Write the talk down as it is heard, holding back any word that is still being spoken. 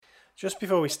Just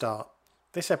before we start,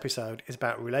 this episode is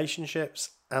about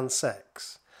relationships and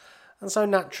sex, and so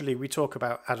naturally we talk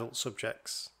about adult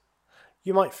subjects.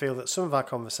 You might feel that some of our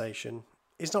conversation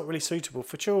is not really suitable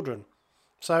for children,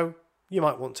 so you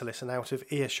might want to listen out of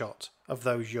earshot of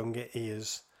those younger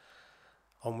ears.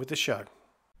 On with the show.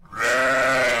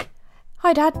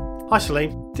 Hi, Dad. Hi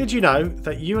Celine, did you know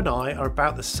that you and I are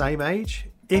about the same age,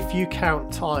 if you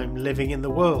count time living in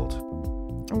the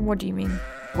world? What do you mean?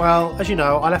 Well, as you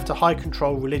know, I left a high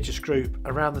control religious group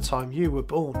around the time you were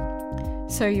born.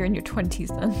 So you're in your 20s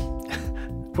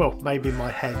then? Well, maybe in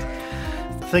my head.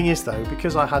 The thing is though,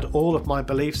 because I had all of my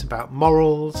beliefs about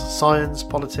morals, science,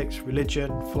 politics, religion,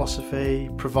 philosophy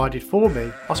provided for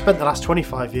me, I spent the last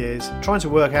 25 years trying to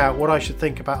work out what I should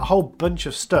think about a whole bunch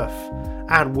of stuff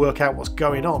and work out what's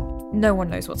going on. No one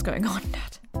knows what's going on,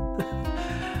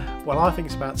 Dad. Well, I think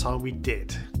it's about time we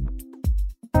did.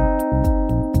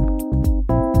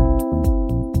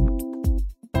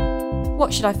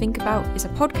 What Should I Think About is a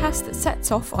podcast that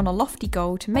sets off on a lofty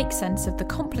goal to make sense of the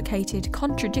complicated,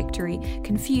 contradictory,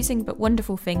 confusing but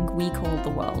wonderful thing we call the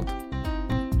world.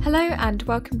 Hello and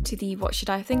welcome to the What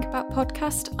Should I Think About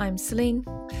podcast. I'm Celine.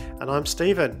 And I'm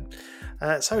Stephen.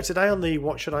 So today on the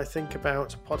What Should I Think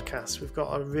About podcast, we've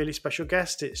got a really special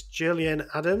guest. It's Gillian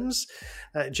Adams.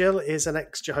 Jill is an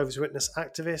ex-Jehovah's Witness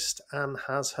activist and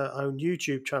has her own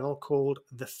YouTube channel called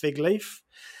The Fig Leaf.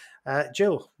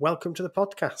 Jill, welcome to the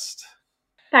podcast.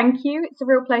 Thank you. It's a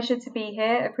real pleasure to be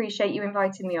here. Appreciate you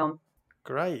inviting me on.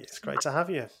 Great. It's great to have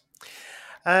you.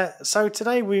 So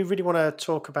today we really want to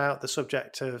talk about the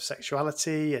subject of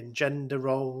sexuality and gender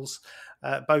roles,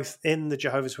 both in the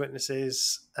Jehovah's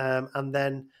Witnesses and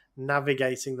then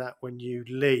navigating that when you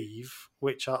leave,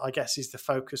 which I guess is the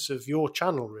focus of your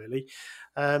channel, really.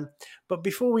 But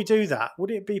before we do that,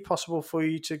 would it be possible for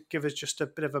you to give us just a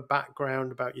bit of a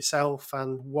background about yourself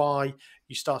and why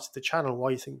you started the channel,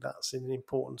 why you think that's an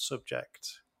important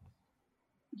subject?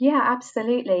 Yeah,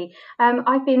 absolutely.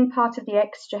 I've been part of the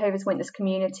ex-Jehovah's Witness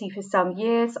community for some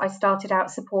years. I started out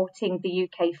supporting the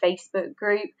UK Facebook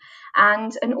group,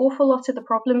 and an awful lot of the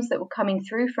problems that were coming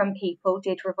through from people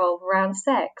did revolve around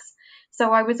sex.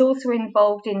 So I was also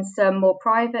involved in some more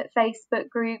private Facebook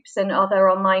groups and other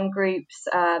online groups,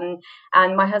 and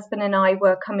my husband and I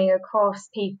were coming across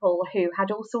people who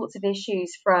had all sorts of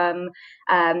issues from,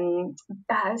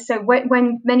 so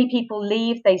when many people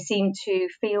leave, they seem to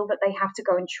feel that they have to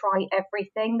go and try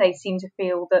everything. They seem to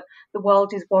feel that the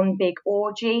world is one big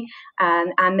orgy,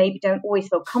 and maybe don't always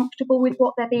feel comfortable with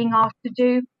what they're being asked to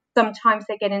do. Sometimes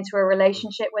they get into a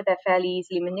relationship where they're fairly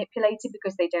easily manipulated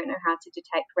because they don't know how to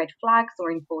detect red flags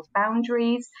or enforce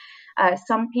boundaries.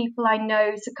 Some people I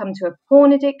know succumb to a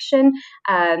porn addiction,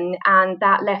 and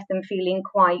that left them feeling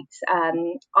quite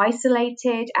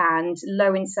isolated and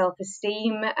low in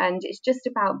self-esteem. And it's just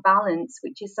about balance,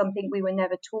 which is something we were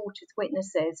never taught as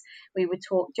witnesses. We were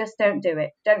taught, just don't do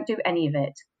it. Don't do any of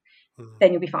it.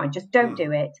 Then you'll be fine. Just don't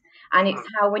do it. And it's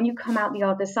how when you come out the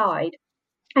other side,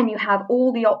 and you have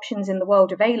all the options in the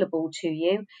world available to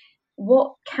you,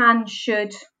 what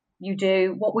should you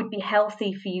do? What would be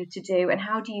healthy for you to do? And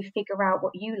how do you figure out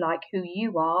what you like, who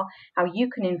you are, how you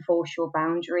can enforce your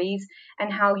boundaries,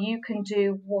 and how you can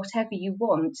do whatever you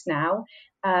want now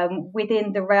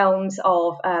within the realms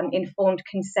of informed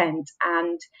consent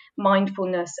and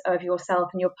mindfulness of yourself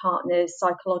and your partner's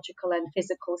psychological and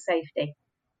physical safety.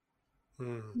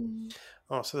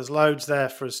 Oh, so there's loads there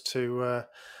for us to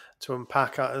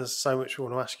unpack. There's so much we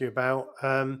want to ask you about.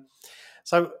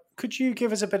 So could you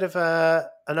give us a bit of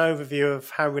an overview of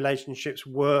how relationships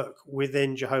work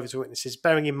within Jehovah's Witnesses,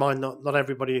 bearing in mind not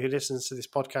everybody who listens to this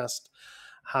podcast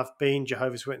have been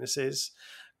Jehovah's Witnesses?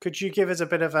 Could you give us a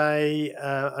bit of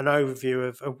an overview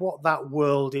of what that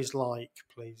world is like,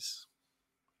 please?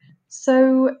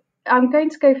 So I'm going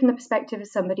to go from the perspective of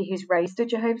somebody who's raised a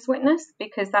Jehovah's Witness,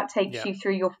 because that takes you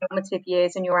through your formative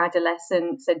years and your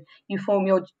adolescence, and you form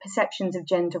your perceptions of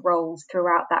gender roles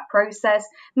throughout that process.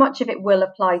 Much of it will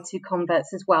apply to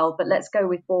converts as well, but let's go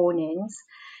with born-ins.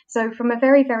 So from a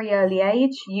very, very early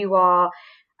age, you are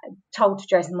told to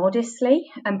dress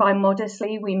modestly, and by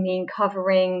modestly we mean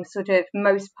covering sort of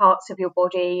most parts of your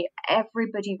body.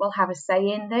 Everybody will have a say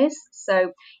in this.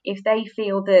 So if they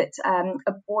feel that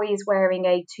a boy is wearing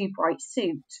a too bright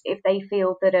suit, if they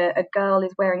feel that a girl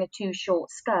is wearing a too short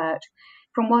skirt,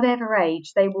 from whatever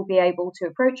age, they will be able to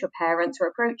approach your parents or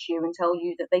approach you and tell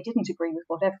you that they didn't agree with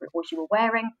whatever it was you were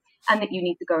wearing and that you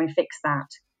need to go and fix that.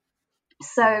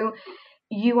 So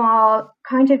you are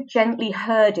kind of gently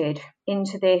herded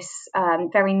into this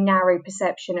very narrow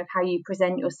perception of how you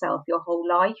present yourself your whole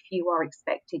life. You are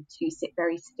expected to sit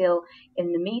very still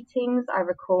in the meetings. I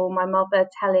recall my mother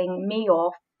telling me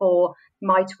off for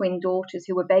my twin daughters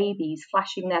who were babies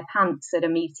flashing their pants at a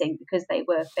meeting because they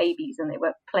were babies and they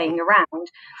were playing around.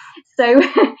 So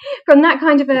from that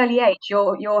kind of early age,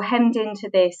 you're hemmed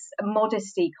into this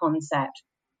modesty concept.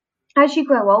 As you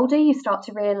grow older, you start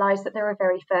to realise that there are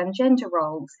very firm gender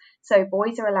roles. So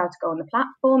boys are allowed to go on the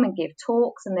platform and give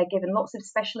talks, and they're given lots of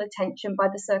special attention by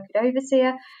the circuit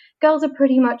overseer. Girls are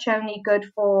pretty much only good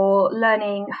for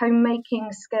learning homemaking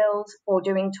skills or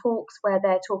doing talks where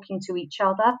they're talking to each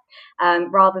other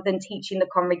rather than teaching the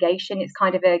congregation. It's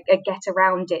kind of a get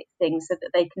around it thing so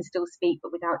that they can still speak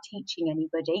but without teaching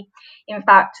anybody. In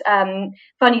fact,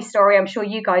 funny story, I'm sure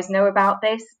you guys know about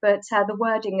this, but the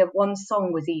wording of one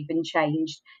song was even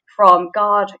changed from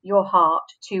guard your heart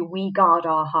to we guard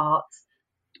our hearts,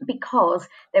 because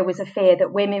there was a fear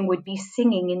that women would be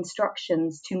singing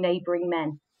instructions to neighbouring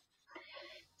men.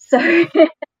 So, yeah,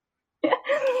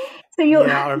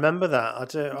 I remember that. I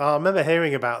do. I remember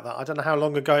hearing about that. I don't know how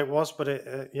long ago it was, but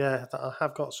I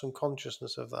have got some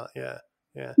consciousness of that.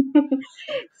 Yeah.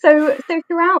 So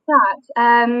throughout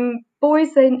that, boys,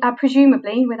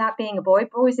 presumably, without being a boy,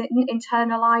 boys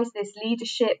internalise this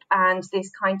leadership and this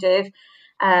kind of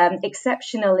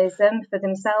exceptionalism for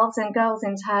themselves, and girls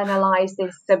internalise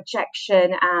this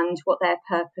subjection and what their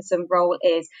purpose and role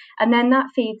is. And then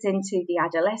that feeds into the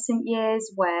adolescent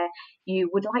years where you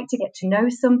would like to get to know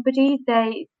somebody.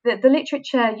 The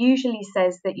literature usually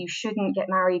says that you shouldn't get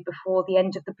married before the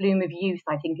end of the bloom of youth,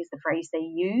 I think is the phrase they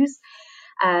use.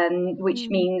 Which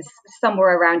means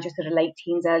somewhere around your sort of late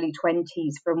teens, early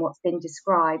 20s from what's been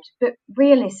described. But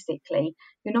realistically,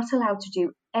 you're not allowed to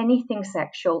do anything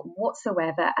sexual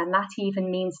whatsoever, and that even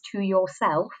means to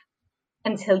yourself,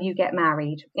 until you get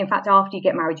married. In fact, after you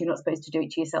get married, you're not supposed to do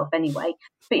it to yourself anyway,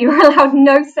 but you're allowed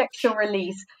no sexual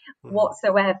release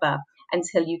whatsoever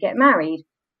until you get married.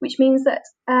 Which means that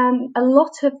a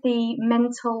lot of the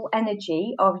mental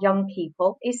energy of young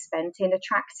people is spent in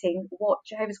attracting what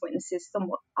Jehovah's Witnesses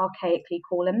somewhat archaically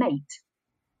call a mate.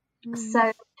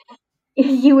 So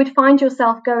you would find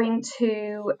yourself going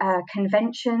to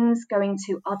conventions, going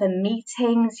to other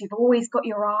meetings. You've always got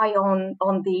your eye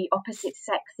on the opposite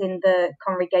sex in the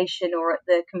congregation or at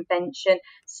the convention,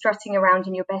 strutting around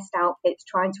in your best outfits,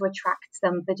 trying to attract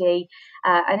somebody.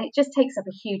 And it just takes up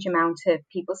a huge amount of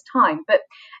people's time. But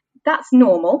that's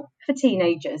normal for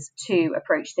teenagers to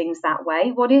approach things that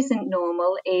way. What isn't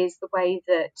normal is the way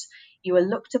that you are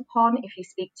looked upon if you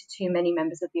speak to too many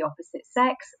members of the opposite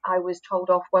sex. I was told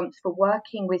off once for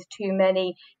working with too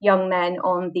many young men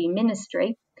on the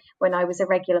ministry when I was a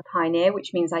regular pioneer,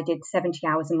 which means I did 70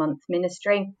 hours a month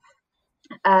ministry.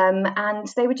 And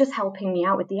they were just helping me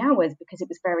out with the hours because it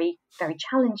was very, very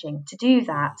challenging to do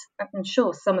that. I'm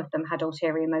sure some of them had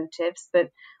ulterior motives, but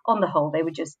on the whole, they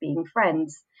were just being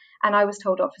friends. And I was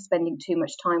told off for spending too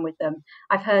much time with them.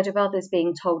 I've heard of others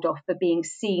being told off for being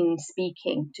seen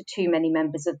speaking to too many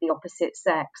members of the opposite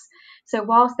sex. So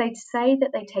whilst they say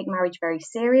that they take marriage very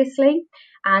seriously,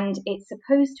 and it's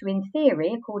supposed to, in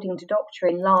theory, according to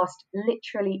doctrine, last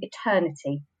literally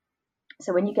eternity.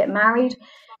 So when you get married,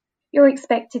 you're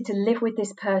expected to live with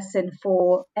this person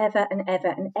for ever and ever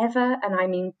and ever, and I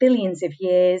mean billions of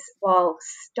years, while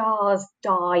stars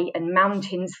die and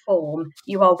mountains form.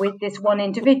 You are with this one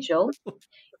individual.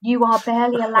 You are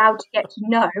barely allowed to get to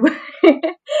know.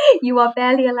 You are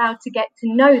barely allowed to get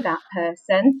to know that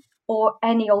person or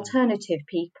any alternative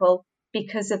people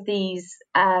because of these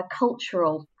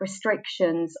cultural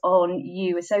restrictions on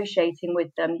you associating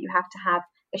with them. You have to have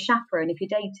a chaperone if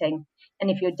you're dating. And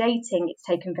if you're dating, it's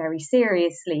taken very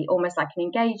seriously, almost like an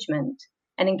engagement.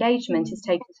 An engagement is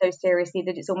taken so seriously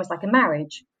that it's almost like a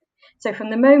marriage. So from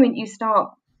the moment you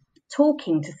start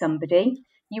talking to somebody,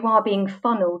 you are being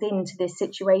funneled into this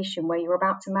situation where you're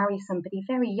about to marry somebody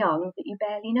very young that you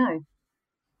barely know.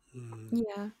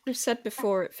 Yeah, we've said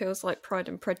before, it feels like Pride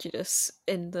and Prejudice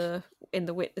in the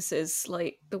Witnesses,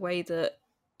 like the way that,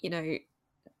 you know,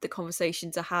 the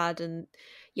conversations are had, and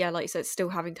yeah, like you said, still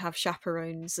having to have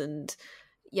chaperones, and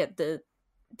yeah, the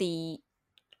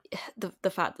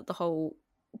fact that the whole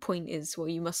point is, well,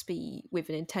 you must be with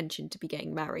an intention to be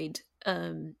getting married.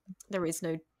 There is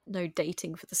no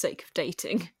dating for the sake of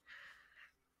dating.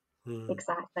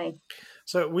 Exactly.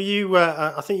 So were you,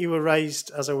 I think you were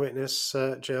raised as a witness,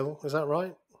 Jill, is that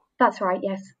right? That's right,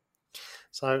 yes.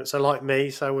 So like me,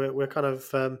 so we're kind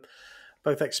of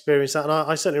both experienced that, and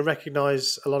I certainly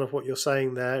recognise a lot of what you're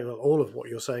saying there, all of what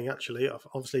you're saying actually,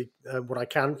 obviously what I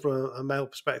can from a male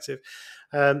perspective.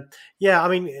 Yeah, I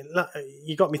mean,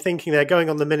 you got me thinking there, going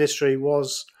on the ministry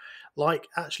was like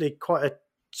actually quite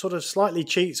sort of slightly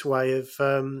cheats way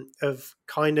of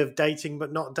kind of dating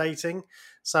but not dating.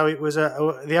 So it was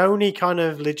the only kind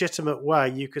of legitimate way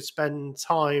you could spend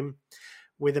time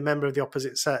with a member of the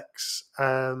opposite sex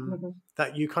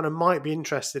that you kind of might be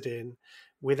interested in,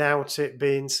 without it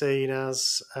being seen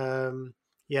as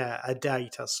a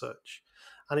date as such.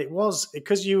 And it was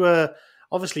because you were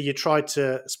obviously, you tried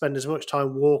to spend as much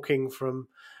time walking from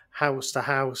house to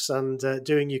house and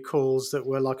doing your calls that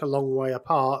were like a long way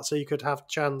apart, so you could have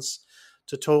chance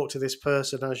to talk to this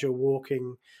person as you're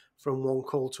walking from one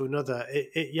call to another.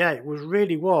 It was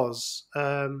really was.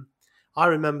 I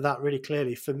remember that really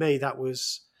clearly. For me, that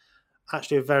was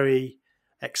actually a very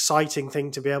exciting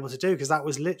thing to be able to do, because that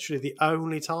was literally the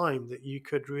only time that you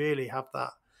could really have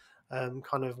that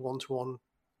kind of one-to-one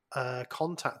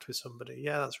contact with somebody.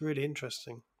 Yeah, that's really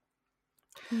interesting.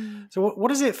 So what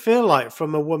does it feel like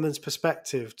from a woman's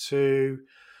perspective to,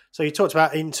 so you talked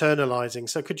about internalizing.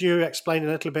 So could you explain a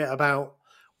little bit about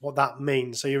what that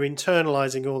means? So you're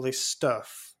internalizing all this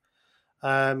stuff.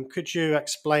 Could you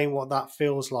explain what that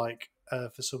feels like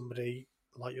for somebody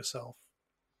like yourself?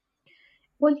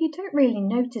 Well, you don't really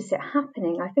notice it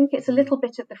happening. I think it's a little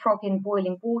bit of the frog in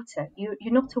boiling water.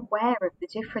 You're not aware of the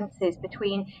differences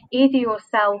between either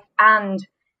yourself and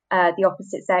the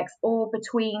opposite sex, or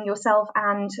between yourself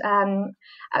and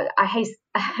I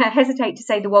hesitate to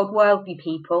say the word worldly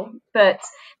people, but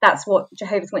that's what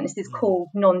Jehovah's Witnesses call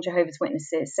non-Jehovah's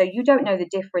Witnesses. So you don't know the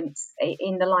difference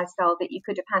in the lifestyle that you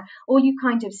could have had. All you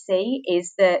kind of see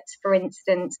is that, for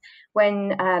instance, when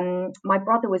my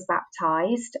brother was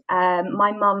baptized,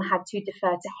 my mum had to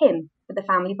defer to him for the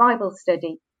family Bible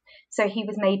study. So he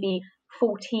was maybe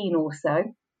 14 or so,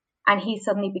 and he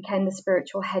suddenly became the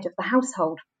spiritual head of the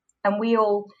household. And we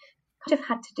all kind of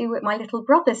had to do what my little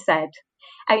brother said.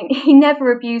 I mean, he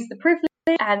never abused the privilege,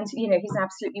 and he's an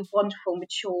absolutely wonderful,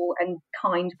 mature and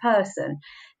kind person.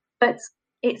 But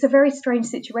it's a very strange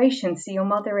situation. So your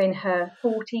mother in her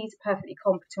 40s, perfectly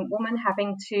competent woman,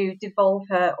 having to devolve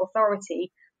her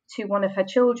authority to one of her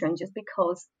children just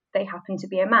because they happen to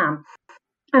be a man.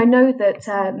 I know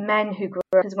that men who grew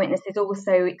up as witnesses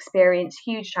also experience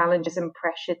huge challenges and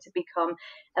pressure to become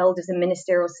elders and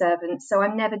ministerial servants. So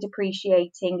I'm never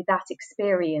depreciating that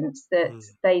experience that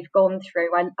they've gone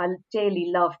through. I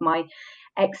dearly love my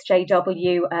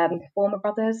ex-JW former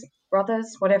brothers,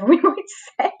 whatever we might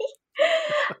say.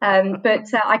 But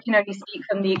I can only speak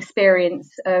from the experience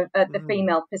of the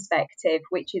female perspective,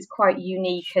 which is quite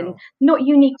unique. Sure. And not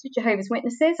unique to Jehovah's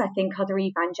Witnesses. I think other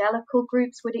evangelical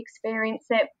groups would experience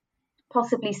it,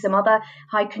 possibly some other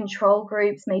high control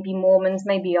groups, maybe Mormons,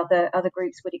 maybe other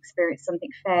groups would experience something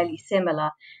fairly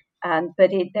similar.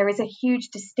 But there is a huge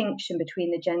distinction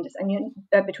between the genders and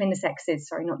between the sexes,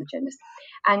 sorry, not the genders,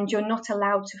 and you're not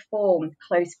allowed to form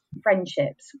close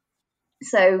friendships.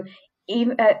 So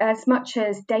even, as much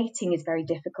as dating is very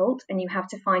difficult, and you have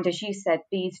to find, as you said,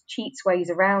 these cheats ways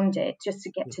around it just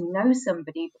to get to know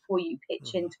somebody before you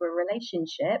pitch into a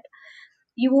relationship,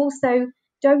 you also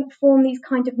don't form these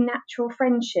kind of natural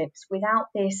friendships without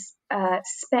this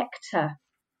spectre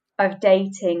of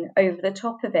dating over the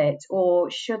top of it. Or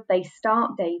should they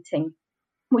start dating,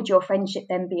 would your friendship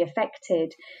then be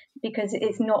affected? Because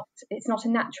it's not a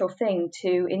natural thing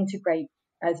to integrate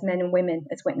as men and women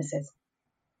as witnesses.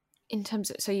 In terms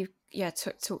of, so you've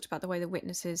talked about the way the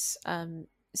witnesses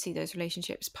see those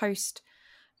relationships post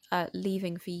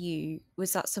leaving for you.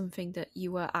 Was that something that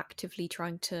you were actively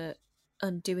trying to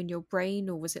undo in your brain,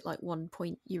 or was it like one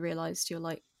point you realized you're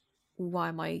like, why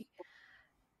am I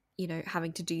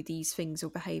having to do these things or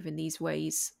behave in these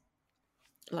ways?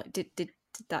 Like did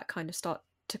that kind of start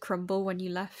to crumble when you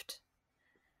left?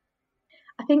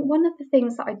 I think one of the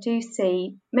things that I do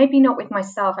see, maybe not with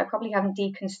myself, I probably haven't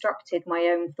deconstructed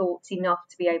my own thoughts enough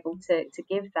to be able to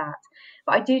give that,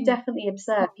 but I do definitely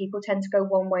observe people tend to go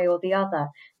one way or the other.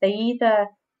 They either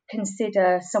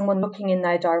consider someone looking in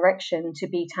their direction to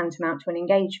be tantamount to an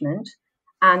engagement,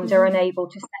 and are unable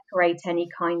to separate any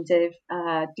kind of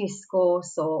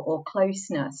discourse or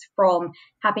closeness from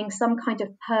having some kind of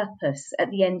purpose at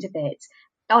the end of it,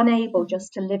 unable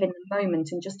just to live in the moment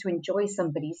and just to enjoy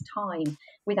somebody's time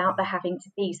without there having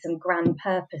to be some grand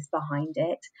purpose behind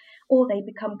it. Or they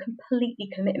become completely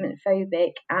commitment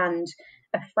phobic and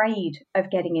afraid of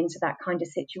getting into that kind of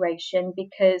situation,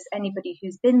 because anybody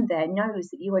who's been there knows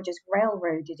that you are just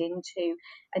railroaded into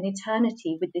an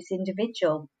eternity with this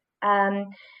individual.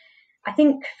 I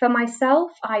think for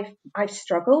myself, I've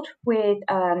struggled with,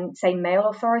 say, male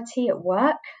authority at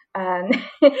work.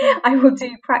 I will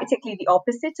do practically the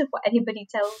opposite of what anybody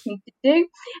tells me to do,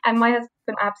 and my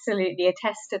husband absolutely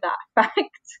attests to that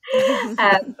fact.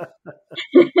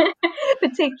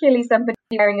 Particularly somebody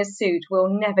wearing a suit will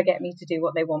never get me to do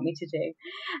what they want me to do,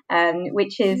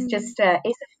 which is just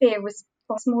it's a fear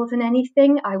response more than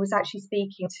anything. I was actually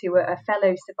speaking to a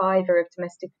fellow survivor of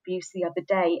domestic abuse the other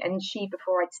day, and she,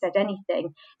 before I'd said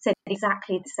anything, said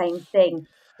exactly the same thing,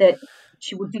 that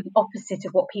she would do the opposite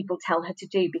of what people tell her to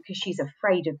do because she's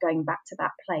afraid of going back to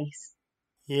that place.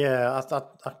 Yeah,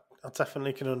 I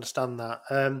definitely can understand that.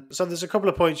 So there's a couple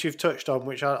of points you've touched on,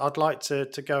 which I'd like to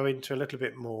go into a little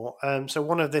bit more. So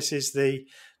one of this is the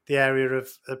area of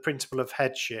the principle of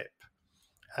headship.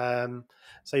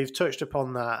 So you've touched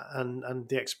upon that and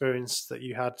the experience that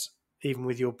you had even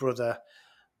with your brother,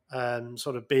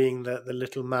 sort of being the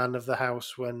little man of the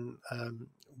house when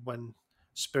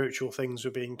spiritual things were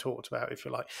being talked about, if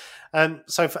you like.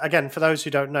 So for those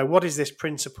who don't know, what is this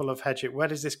principle of headship? Where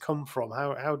does this come from?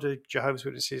 How do Jehovah's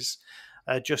Witnesses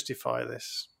justify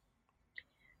this?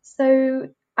 So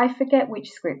I forget which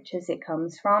scriptures it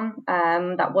comes from.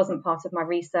 That wasn't part of my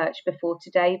research before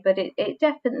today, but it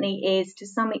definitely is to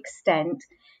some extent.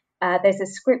 There's a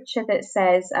scripture that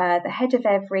says the head of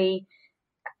every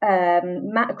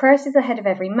Christ is the head of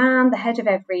every man, the head of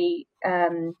every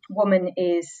woman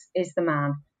is the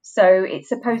man. So it's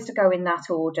supposed to go in that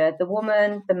order: the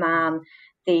woman, the man,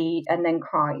 and then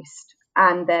Christ,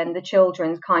 and then the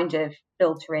children kind of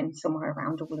filter in somewhere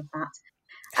around all of that.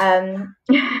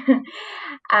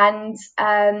 And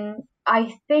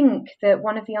I think that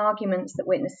one of the arguments that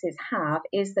witnesses have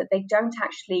is that they don't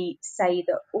actually say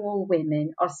that all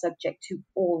women are subject to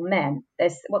all men.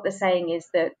 What they're saying is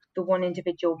that the one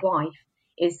individual wife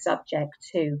is subject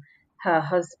to her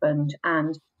husband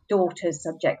and daughters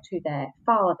subject to their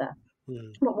father.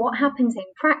 But what happens in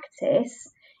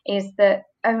practice is that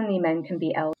only men can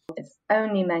be elders,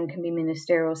 only men can be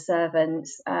ministerial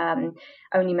servants,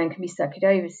 only men can be circuit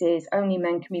overseers, only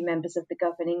men can be members of the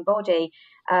governing body.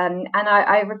 And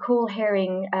I recall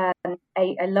hearing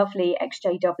a lovely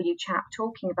XJW chap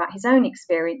talking about his own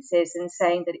experiences and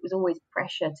saying that it was always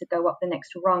pressure to go up the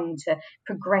next rung to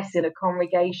progress in a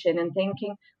congregation, and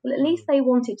thinking, well, at least they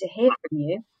wanted to hear from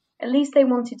you. At least they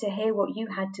wanted to hear what you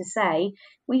had to say.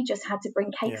 We just had to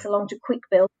bring cakes along to quick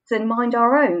builds and mind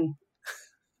our own.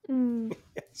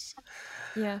 Yes.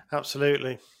 Yeah,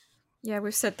 absolutely. Yeah,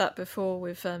 we've said that before.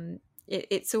 With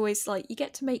it's always like you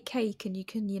get to make cake and you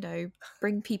can,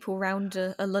 bring people round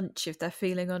a lunch if they're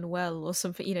feeling unwell or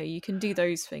something. You can do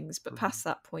those things, but past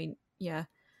that point,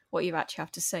 what you actually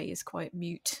have to say is quite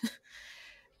mute.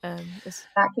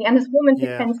 Exactly, and as a woman who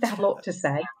tends to have a lot to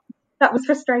say, that was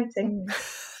frustrating.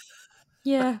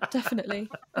 Yeah,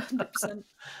 definitely, 100%.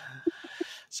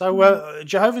 So,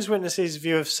 Jehovah's Witnesses'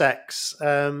 view of sex.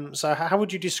 So, how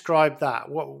would you describe that?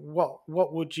 What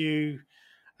would you?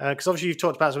 Because obviously you've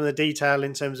talked about some of the detail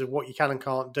in terms of what you can and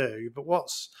can't do, but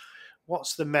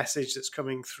what's the message that's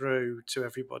coming through to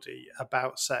everybody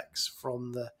about sex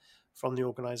from the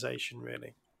organisation,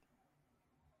 really?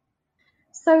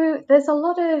 So there's a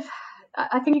lot of,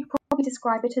 I think you could probably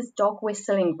describe it as dog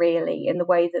whistling, really, in the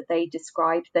way that they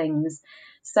describe things.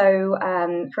 So,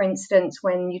 for instance,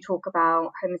 when you talk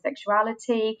about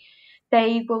homosexuality,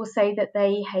 they will say that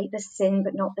they hate the sin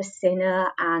but not the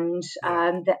sinner, and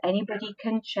that anybody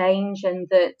can change, and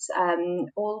that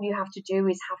all you have to do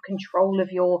is have control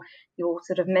of your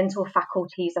sort of mental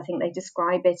faculties, I think they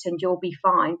describe it, and you'll be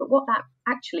fine. But what that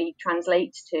actually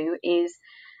translates to is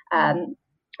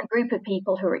a group of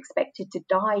people who are expected to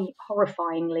die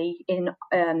horrifyingly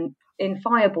in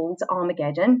fireballs at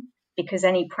Armageddon, because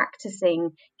any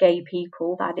practicing gay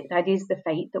people, that is the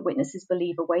fate that witnesses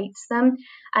believe awaits them.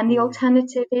 And the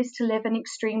alternative is to live an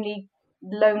extremely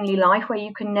lonely life where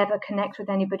you can never connect with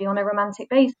anybody on a romantic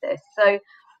basis. So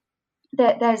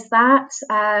there's that.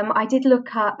 I did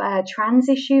look up trans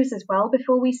issues as well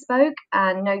before we spoke,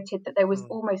 and noted that there was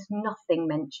almost nothing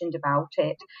mentioned about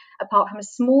it, apart from a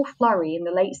small flurry in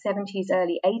the late 70s,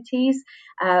 early 80s,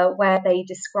 where they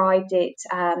described it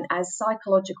as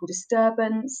psychological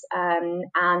disturbance,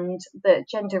 and the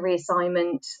gender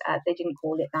reassignment, they didn't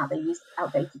call it that, they used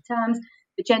outdated terms.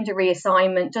 The gender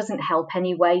reassignment doesn't help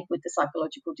anyway with the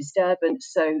psychological disturbance,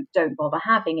 so don't bother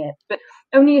having it. But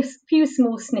only a few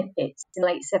small snippets in the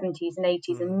late 70s and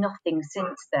 80s, and nothing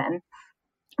since then.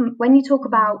 When you talk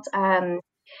about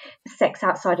sex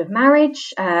outside of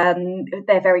marriage,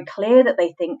 they're very clear that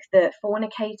they think that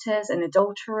fornicators and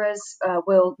adulterers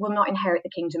will not inherit the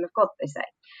kingdom of God, they say.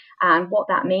 And what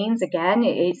that means, again,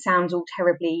 it sounds all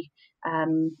terribly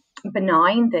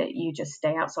benign, that you just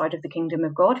stay outside of the kingdom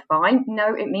of God. Fine.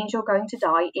 No, it means you're going to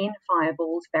die in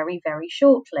fireballs very, very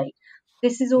shortly.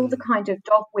 This is all the kind of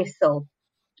dog whistle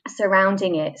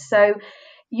surrounding it. So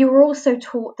you're also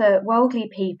taught that worldly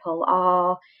people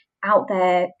are out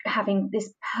there having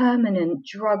this permanent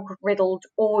drug-riddled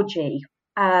orgy,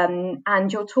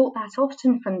 and you're taught that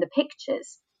often from the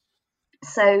pictures.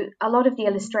 So a lot of the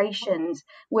illustrations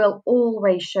will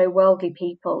always show worldly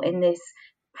people in this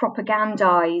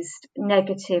propagandized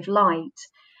negative light,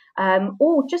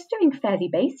 or just doing fairly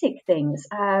basic things.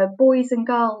 Boys and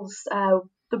girls,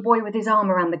 the boy with his arm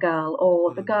around the girl,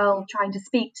 or the girl trying to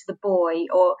speak to the boy.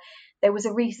 Or there was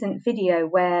a recent video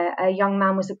where a young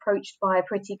man was approached by a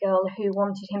pretty girl who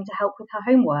wanted him to help with her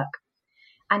homework.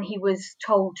 And he was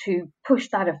told to push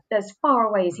that as far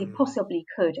away as he possibly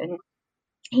could. And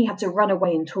he had to run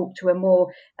away and talk to a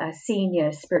more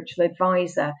senior spiritual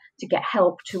advisor to get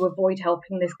help to avoid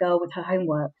helping this girl with her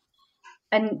homework.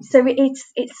 And so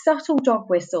it's subtle dog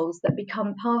whistles that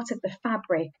become part of the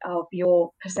fabric of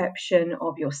your perception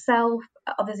of yourself,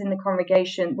 others in the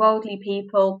congregation, worldly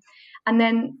people, and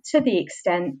then to the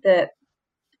extent that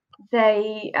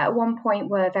they at one point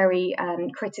were very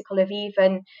critical of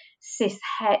even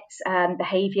cis-het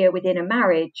behaviour within a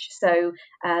marriage. So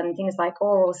things like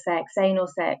oral sex, anal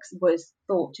sex was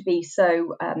thought to be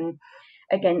so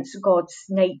against God's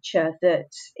nature that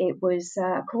it was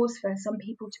a cause for some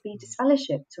people to be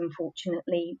disfellowshipped,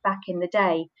 unfortunately, back in the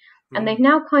day. And they've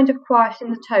now kind of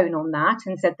quietened the tone on that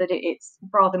and said that it's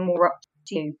rather more up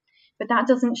to you. But that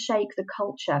doesn't shake the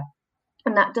culture.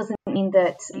 And that doesn't mean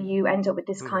that you end up with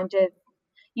this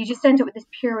you just end up with this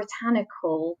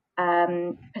puritanical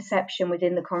perception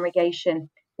within the congregation,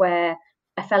 where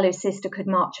a fellow sister could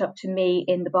march up to me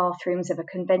in the bathrooms of a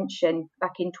convention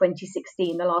back in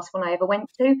 2016, the last one I ever went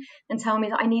to, and tell me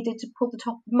that I needed to pull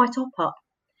my top up,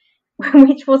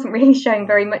 which wasn't really showing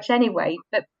very much anyway.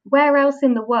 But where else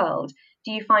in the world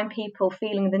do you find people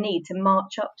feeling the need to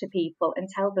march up to people and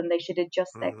tell them they should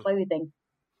adjust their clothing?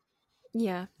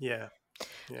 Yeah.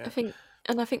 I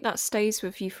think that stays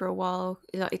with you for a while.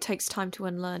 Like, it takes time to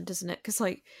unlearn, doesn't it? Because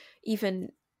like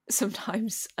even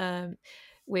sometimes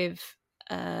with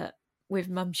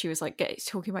mum, she was like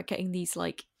talking about getting these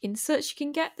like inserts you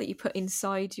can get that you put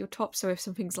inside your top. So if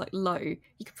something's like low,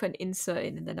 you can put an insert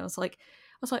in. And then I was like,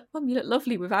 Mum, you look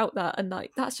lovely without that. And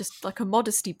like, that's just like a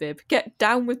modesty bib. Get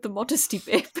down with the modesty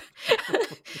bib.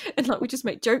 And like, we just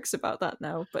make jokes about that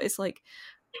now. But it's like,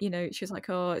 she was like,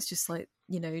 oh, it's just like,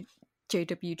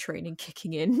 JW training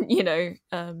kicking in,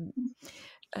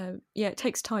 it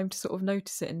takes time to sort of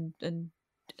notice it and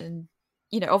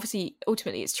obviously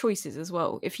ultimately it's choices as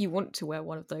well. If you want to wear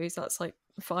one of those, that's like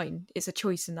fine, it's a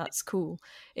choice and that's cool.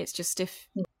 It's just if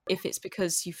it's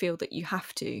because you feel that you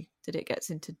have to, that it gets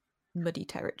into muddy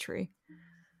territory.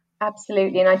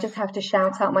 Absolutely. And I just have to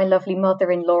shout out my lovely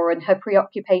mother-in-law and her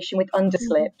preoccupation with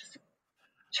underslips.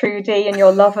 Trudy, and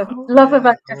your love of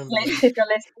underslips, if you're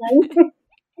listening.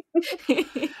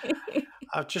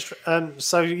 I've just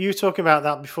so you were talking about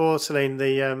that before, Celine,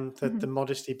 the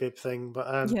modesty bib thing,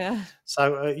 but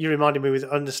So you reminded me with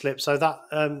underslip. So that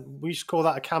we used to call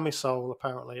that a camisole.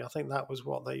 Apparently, I think that was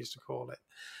what they used to call it.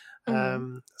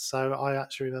 So I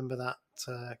actually remember that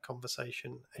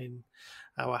conversation in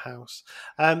our house.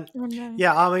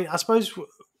 Yeah, I mean, I suppose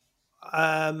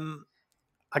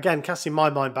again, casting my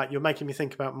mind back, you're making me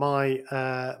think about my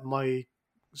my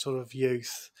sort of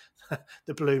youth.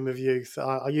 The bloom of youth.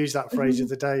 I used that phrase the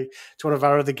other day to one of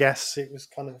our other guests. It was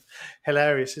kind of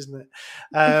hilarious, isn't it?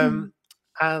 I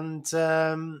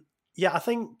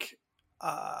think,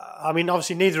 I mean,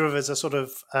 obviously neither of us are sort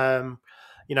of,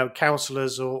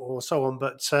 counsellors or so on,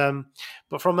 but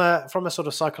from a sort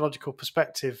of psychological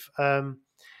perspective,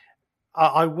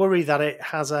 I worry that it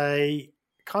has a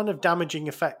kind of damaging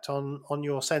effect on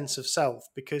your sense of self,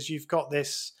 because you've got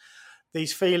these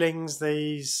feelings,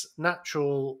 these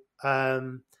natural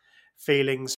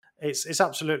feelings. It's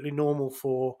absolutely normal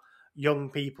for young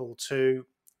people to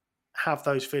have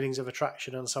those feelings of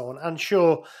attraction and so on. And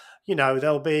sure,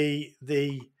 there'll be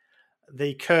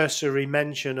the cursory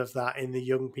mention of that in the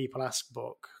Young People Ask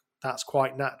book. That's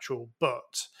quite natural,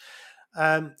 but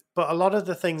a lot of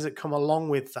the things that come along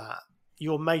with that,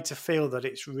 you're made to feel that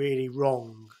it's really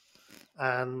wrong.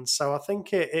 And so I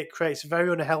think it creates a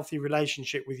very unhealthy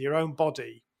relationship with your own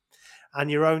body and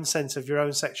your own sense of your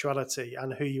own sexuality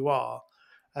and who you are.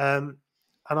 And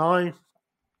I'm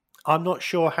not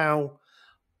sure how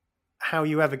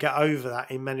you ever get over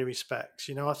that in many respects.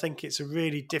 I think it's a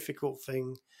really difficult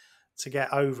thing to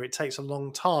get over. It takes a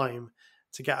long time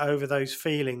to get over those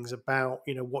feelings about,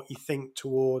 what you think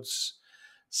towards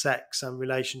sex and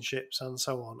relationships and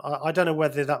so on. I don't know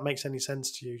whether that makes any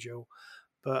sense to you, Jill,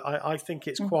 but I think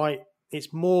it's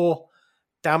it's more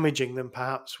damaging than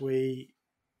perhaps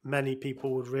many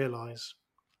people would realise.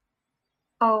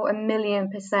 Oh,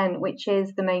 1,000,000%, which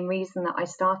is the main reason that I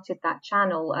started that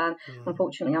channel.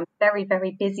 Unfortunately, I'm very,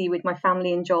 very busy with my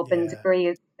family and job and degree,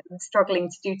 and struggling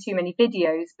to do too many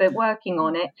videos, but working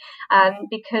on it,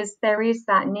 because there is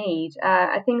that need.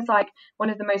 Things like one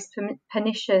of the most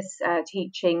pernicious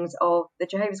teachings of the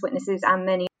Jehovah's Witnesses and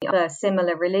many other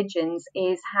similar religions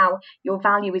is how your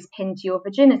value is pinned to your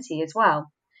virginity as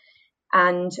well.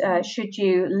 And should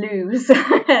you lose,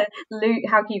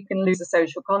 how you can lose a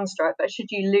social construct, but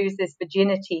should you lose this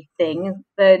virginity thing,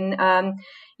 then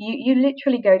you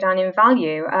literally go down in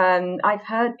value. I've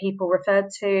heard people referred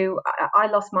to, I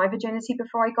lost my virginity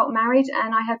before I got married,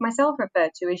 and I heard myself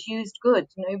referred to as used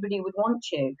goods. Nobody would want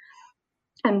you.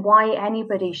 And why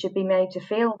anybody should be made to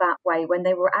feel that way when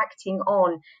they were acting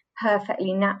on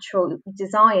perfectly natural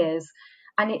desires.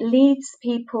 And it leads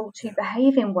people to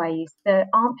behave in ways that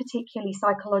aren't particularly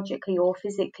psychologically or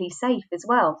physically safe as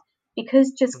well.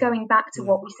 Because just going back to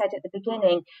what we said at the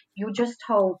beginning, you're just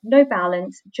told no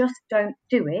balance, just don't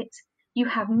do it. You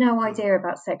have no idea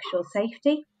about sexual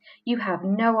safety. You have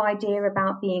no idea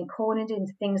about being cornered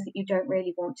into things that you don't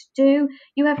really want to do.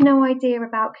 You have no idea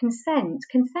about consent.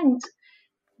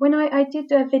 When I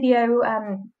did a video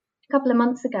a couple of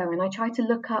months ago, and I tried to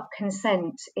look up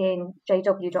consent in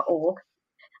jw.org,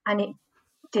 and it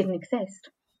didn't exist.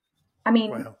 I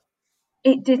mean,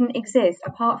 It didn't exist,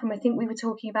 apart from, I think we were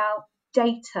talking about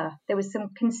data. There was some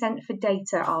consent for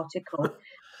data article.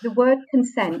 The word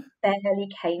consent barely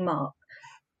came up.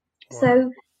 Wow.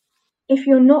 So if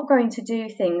you're not going to do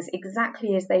things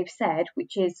exactly as they've said,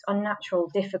 which is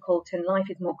unnatural, difficult, and life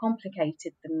is more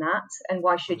complicated than that, and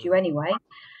why should you anyway,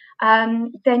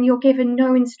 then you're given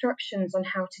no instructions on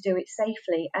how to do it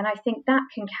safely. And I think that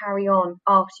can carry on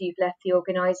after you've left the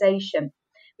organisation.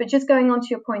 But just going on to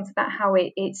your point about how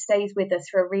it stays with us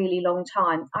for a really long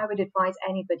time, I would advise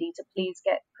anybody to please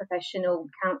get professional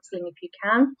counselling if you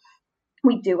can.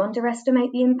 We do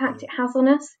underestimate the impact it has on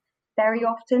us. Very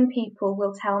often people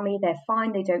will tell me they're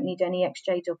fine, they don't need any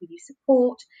XJW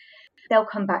support. They'll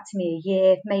come back to me a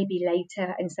year, maybe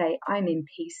later, and say, I'm in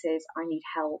pieces, I need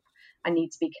help. I need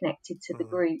to be connected to the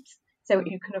groups. So if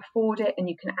you can afford it and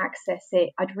you can access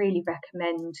it, I'd really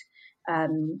recommend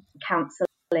counselling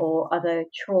or other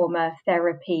trauma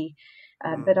therapy.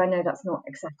 But I know that's not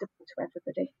acceptable to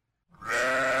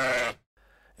everybody.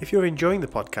 If you're enjoying the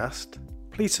podcast,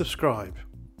 please subscribe.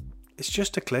 It's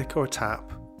just a click or a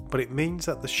tap, but it means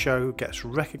that the show gets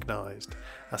recognised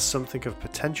as something of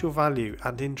potential value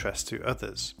and interest to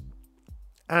others.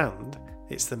 And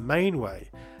it's the main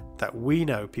way that we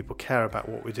know people care about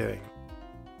what we're doing.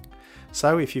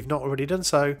 So if you've not already done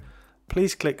so,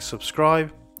 please click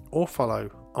subscribe or follow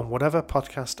on whatever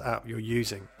podcast app you're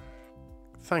using.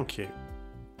 Thank you,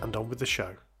 and on with the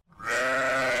show.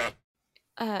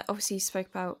 Obviously you spoke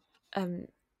about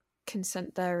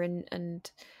consent there,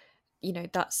 and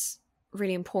that's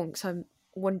really important. So I'm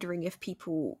wondering if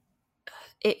people,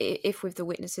 if with the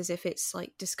witnesses, if it's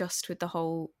like discussed with the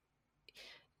whole,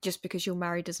 just because you're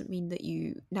married doesn't mean that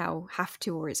you now have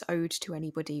to or it's owed to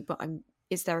anybody, but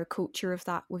is there a culture of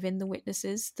that within the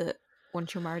witnesses, that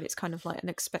once you're married it's kind of like an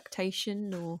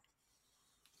expectation? Or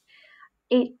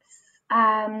it's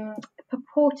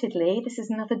purportedly, this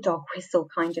is another dog whistle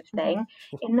kind of thing.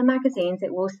 In the magazines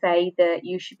it will say that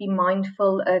you should be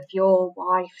mindful of your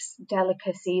wife's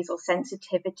delicacies or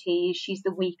sensitivities. She's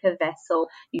the weaker vessel.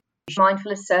 You should be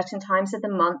mindful of certain times of the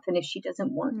month, and if she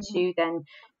doesn't want to, then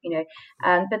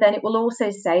but then it will also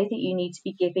say that you need to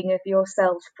be giving of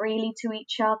yourselves freely to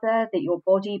each other, that your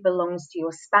body belongs to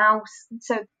your spouse.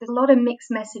 So there's a lot of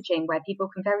mixed messaging where people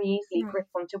can very easily grip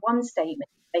onto one statement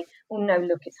and say, well, no,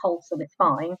 look, it's wholesome, it's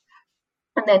fine.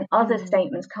 And then other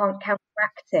statements can't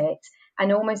counteract it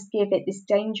and almost give it this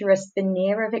dangerous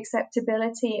veneer of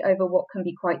acceptability over what can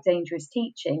be quite dangerous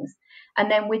teachings. And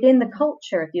then within the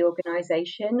culture of the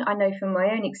organisation, I know from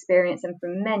my own experience and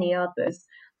from many others,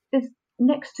 there's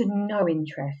next to no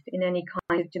interest in any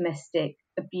kind of domestic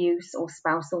abuse or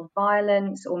spousal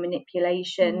violence or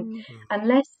manipulation.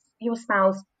 Unless your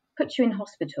spouse puts you in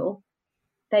hospital,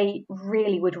 they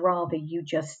really would rather you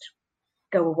just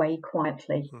go away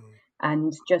quietly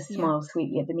and just smile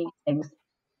sweetly at the meetings.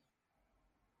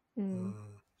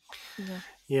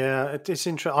 Yeah, it's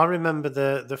interesting. I remember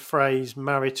the phrase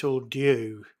marital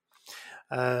due.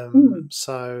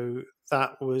 So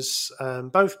that was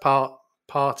both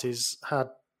parties had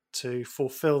to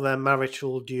fulfill their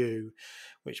marital due,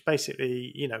 which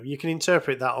basically, you can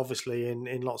interpret that obviously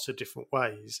in lots of different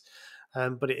ways,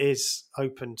 but it is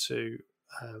open to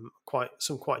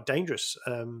quite dangerous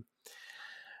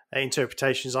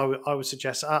interpretations. I would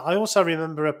suggest. I also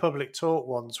remember a public talk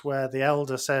once where the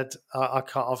elder said, I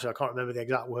can't remember the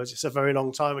exact words. It's a very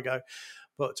long time ago,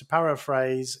 but to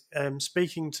paraphrase,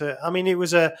 speaking to, it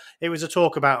was a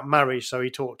talk about marriage. So he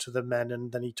talked to the men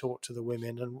and then he talked to the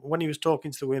women. And when he was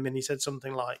talking to the women, he said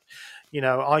something like,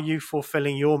 are you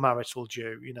fulfilling your marital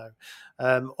due?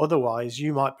 Otherwise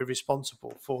you might be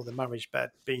responsible for the marriage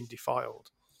bed being defiled.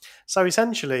 So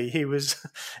essentially, he was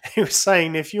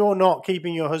saying, if you're not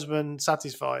keeping your husband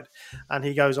satisfied and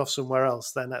he goes off somewhere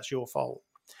else, then that's your fault.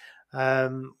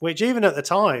 Which even at the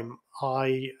time,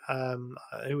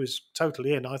 it was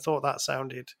totally in. I thought that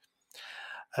sounded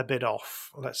a bit off.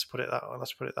 Let's put it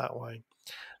that way.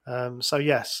 So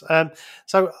yes.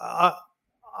 So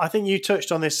I think you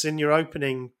touched on this in your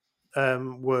opening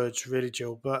words, really,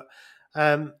 Jill. But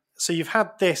so you've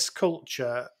had this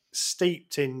culture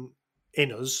steeped in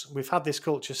us. We've had this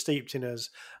culture steeped in us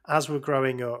as we're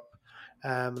growing up.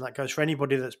 That goes for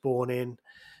anybody that's born in,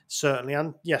 certainly,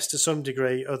 and yes, to some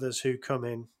degree, others who come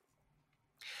in.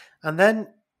 And then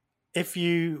if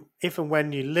and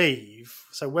when you leave,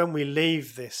 so when we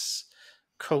leave this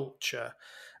culture,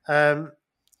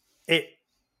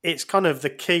 it's kind of the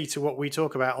key to what we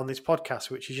talk about on this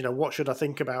podcast, which is, what should I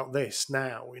think about this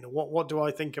now? What do I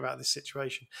think about this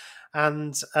situation?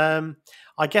 And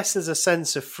I guess there's a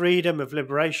sense of freedom, of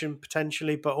liberation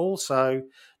potentially, but also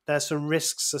there's some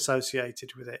risks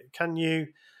associated with it. Can you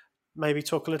maybe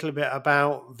talk a little bit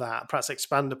about that? Perhaps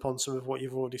expand upon some of what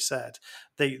you've already said.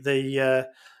 The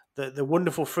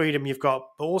wonderful freedom you've got,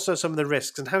 but also some of the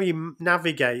risks and how you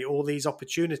navigate all these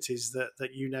opportunities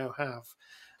that you now have.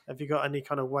 Have you got any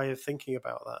kind of way of thinking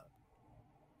about that?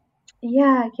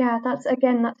 Yeah, that's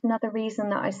another reason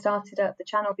that I started up the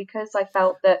channel, because I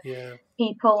felt that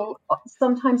people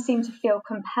sometimes seem to feel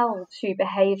compelled to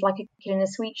behave like a kid in a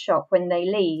sweet shop when they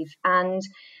leave. And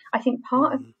I think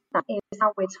part of that is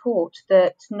how we're taught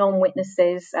that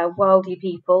non-witnesses, worldly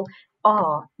people,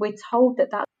 we're told that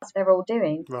that's what they're all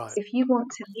doing. Right. If you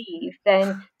want to leave,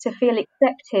 then to feel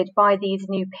accepted by these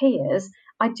new peers,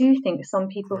 I do think some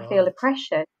people feel a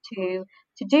pressure to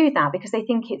do that, because they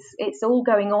think it's all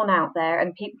going on out there,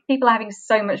 and people are having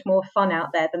so much more fun out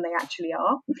there than they actually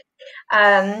are.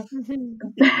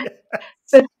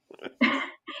 But,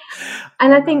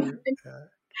 and I think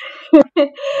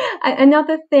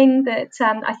another thing that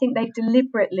I think they've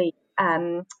deliberately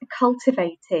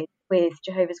cultivated with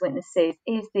Jehovah's Witnesses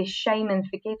is this shame and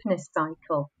forgiveness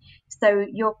cycle. So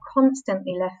you're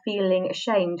constantly left feeling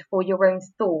ashamed for your own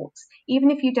thoughts,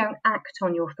 even if you don't act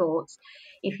on your thoughts.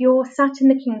 If you're sat in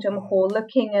the Kingdom Hall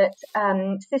looking at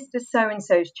Sister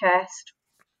So-and-so's chest,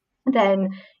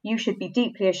 then you should be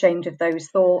deeply ashamed of those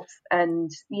thoughts and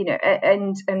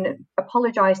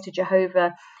apologize to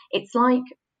Jehovah. It's like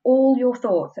all your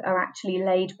thoughts are actually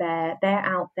laid bare. They're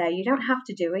out there. You don't have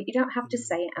to do it. You don't have to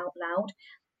say it out loud.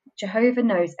 Jehovah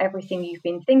knows everything you've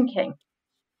been thinking.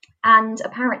 And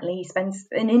apparently he spends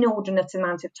an inordinate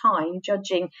amount of time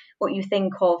judging what you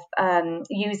think of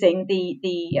using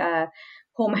the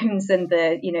hormones and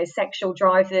the sexual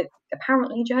drive that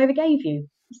apparently Jehovah gave you.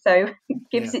 So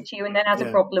gives it to you and then has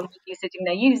a problem with you sitting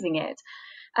there using it.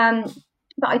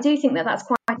 But I do think that that's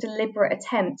quite a deliberate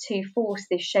attempt to force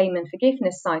this shame and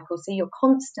forgiveness cycle. So you're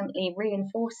constantly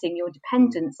reinforcing your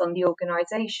dependence on the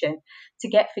organisation to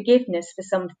get forgiveness for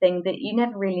something that you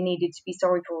never really needed to be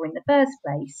sorry for in the first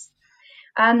place.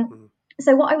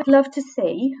 So what I would love to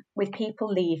see with people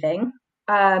leaving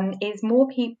is more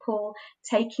people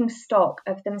taking stock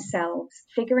of themselves,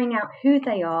 figuring out who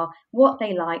they are, what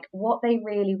they like, what they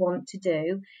really want to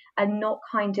do, and not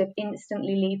kind of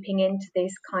instantly leaping into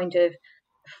this kind of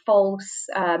false,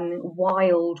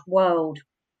 wild world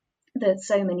that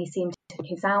so many seem to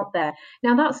think is out there.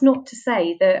 Now, that's not to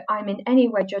say that I'm in any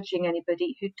way judging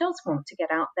anybody who does want to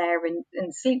get out there and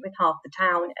sleep with half the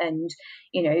town and,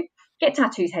 get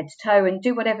tattoos head to toe and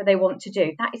do whatever they want to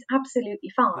do. That is absolutely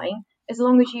fine, as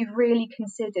long as you've really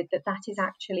considered that that is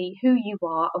actually who you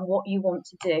are and what you want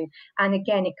to do. And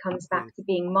again, it comes back to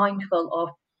being mindful of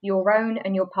your own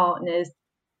and your partner's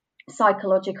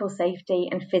psychological safety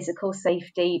and physical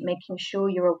safety, making sure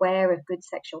you're aware of good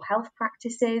sexual health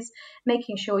practices,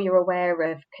 making sure you're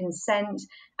aware of consent,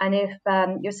 and if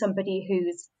you're somebody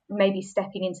who's maybe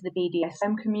stepping into the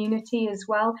BDSM community as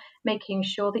well, making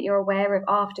sure that you're aware of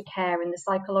aftercare and the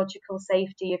psychological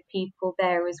safety of people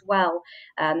there as well.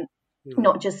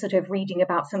 Not just sort of reading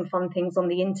about some fun things on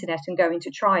the internet and going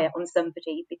to try it on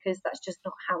somebody, because that's just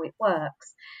not how it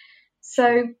works.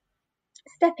 So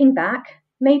stepping back,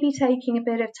 maybe taking a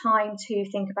bit of time to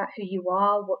think about who you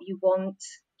are, what you want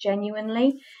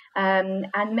genuinely, and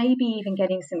maybe even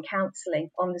getting some counselling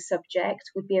on the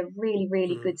subject would be a really,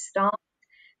 really good start.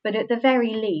 But at the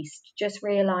very least, just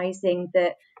realising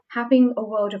that having a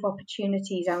world of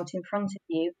opportunities out in front of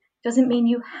you doesn't mean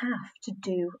you have to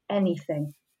do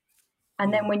anything.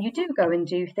 And then when you do go and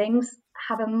do things,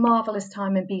 have a marvellous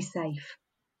time and be safe.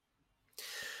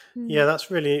 Yeah, that's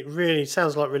really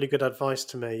sounds like really good advice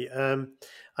to me. And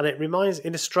it reminds,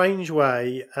 in a strange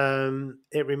way,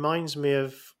 it reminds me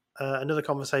of another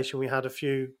conversation we had a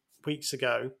few weeks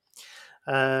ago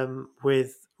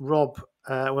with Rob.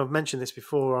 We've mentioned this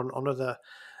before on other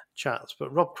chats,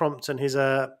 but Rob Crompton, he's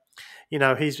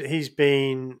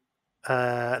been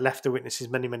left the witnesses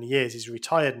many years. He's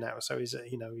retired now, so he's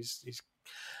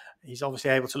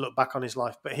obviously able to look back on his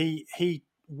life. But he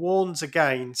warns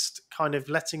against kind of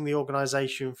letting the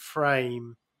organisation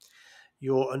frame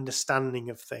your understanding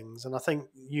of things, and I think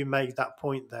you made that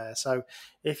point there. So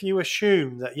if you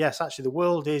assume that yes, actually the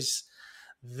world is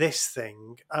this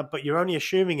thing, but you're only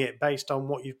assuming it based on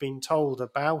what you've been told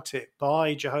about it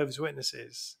by Jehovah's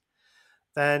Witnesses,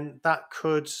 then that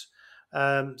could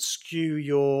skew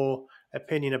your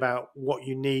opinion about what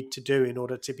you need to do in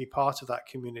order to be part of that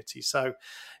community. So,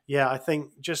 yeah, I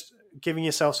think just giving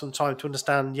yourself some time to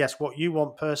understand, yes, what you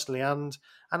want personally and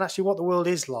actually what the world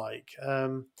is like,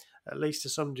 at least to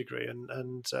some degree,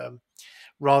 and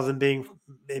rather than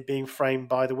being framed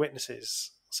by the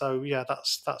witnesses. So, yeah,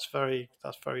 that's very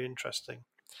interesting.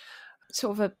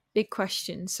 Sort of a big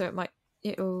question, so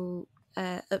it'll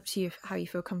up to you how you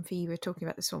feel comfy you were talking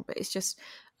about this one, but it's just,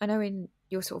 I know in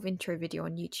your sort of intro video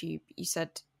on YouTube you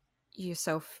said you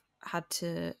yourself had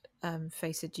to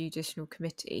face a judicial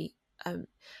committee.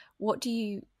 What do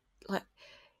you like?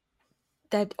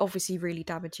 They're obviously really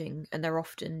damaging, and they're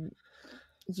often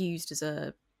used as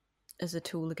a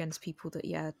tool against people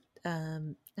that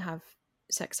have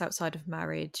sex outside of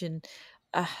marriage, and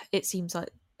it seems like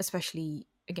especially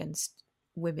against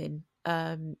women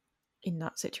in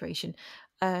that situation.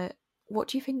 What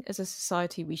do you think as a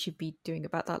society we should be doing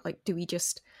about that? Like, do we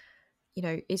just,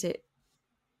 is it,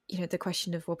 the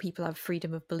question of, well, people have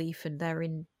freedom of belief and they're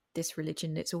in this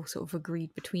religion, it's all sort of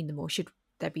agreed between them, or should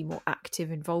there be more active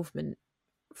involvement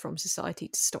from society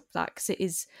to stop that?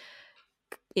 Because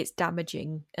it's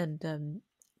damaging and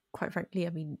quite frankly, I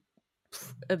mean,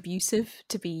 abusive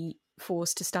to be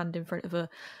forced to stand in front of a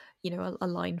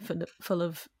line full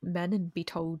of men and be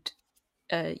told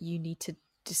you need to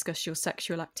discuss your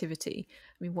sexual activity.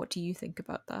 I mean, what do you think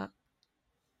about that?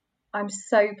 I'm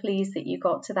so pleased that you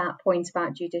got to that point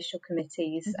about judicial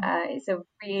committees. It's a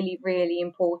really, really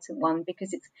important one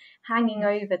because it's hanging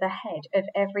over the head of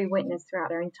every witness throughout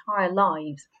their entire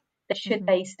lives. That should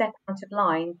they step out of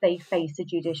line, they face a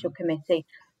judicial committee.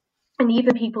 And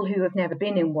even people who have never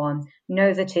been in one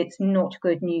know that it's not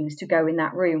good news to go in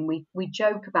that room. We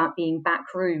joke about being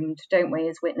backroomed, don't we,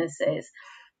 as witnesses?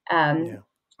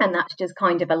 And that's just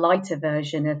kind of a lighter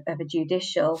version of a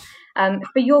judicial.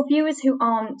 For your viewers who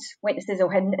aren't witnesses or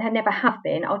never have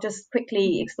been, I'll just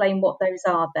quickly explain what those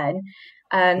are then.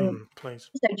 Please.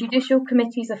 So judicial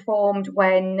committees are formed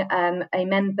when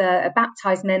a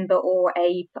baptised member or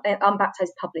a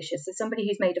unbaptised publisher, so somebody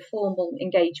who's made a formal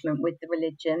engagement with the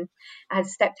religion,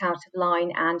 has stepped out of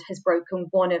line and has broken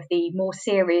one of the more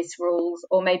serious rules,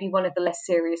 or maybe one of the less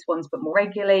serious ones but more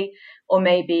regularly, or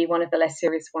maybe one of the less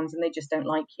serious ones and they just don't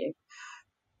like you.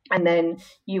 And then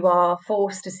you are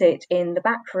forced to sit in the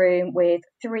back room with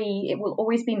it will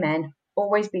always be men,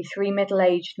 always be 3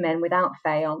 middle-aged men without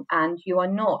fail, and you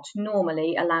are not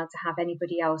normally allowed to have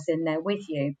anybody else in there with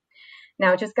you.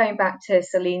 Now, just going back to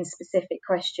Celine's specific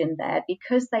question there,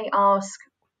 because they ask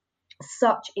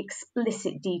such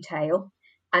explicit detail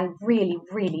and really,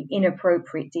 really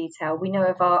inappropriate detail. We know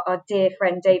of our dear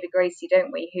friend David Gracie,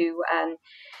 don't we,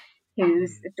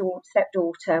 whose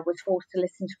stepdaughter was forced to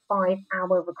listen to a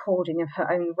 5-hour recording of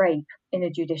her own rape in a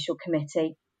judicial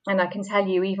committee. And I can tell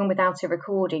you, even without a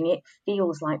recording, it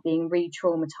feels like being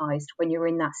re-traumatized when you're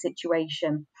in that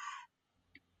situation.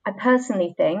 I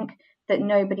personally think that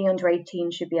nobody under 18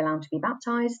 should be allowed to be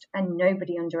baptized, and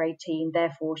nobody under 18,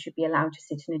 therefore, should be allowed to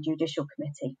sit in a judicial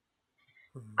committee.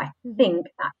 I think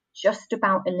that just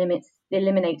about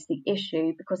eliminates the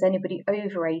issue, because anybody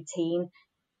over 18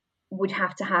 would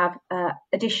have to have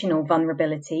additional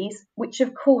vulnerabilities, which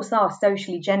of course are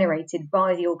socially generated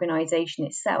by the organisation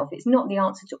itself. It's not the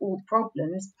answer to all the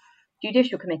problems.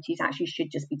 Judicial committees actually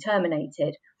should just be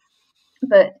terminated.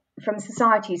 But from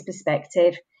society's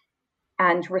perspective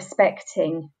and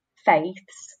respecting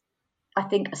faiths, I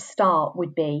think a start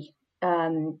would be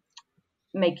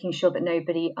making sure that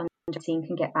nobody 18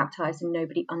 can get baptised and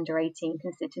nobody under 18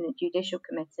 can sit in a judicial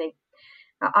committee.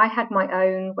 Now, I had my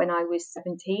own when I was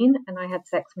 17 and I had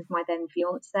sex with my then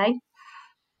fiancé.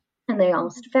 And they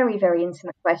asked very, very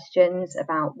intimate questions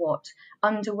about what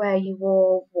underwear you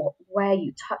wore, where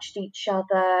you touched each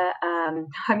other.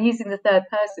 I'm using the third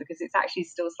person because it's actually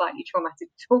still slightly traumatic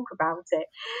to talk about it.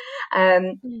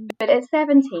 But at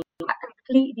 17, I'm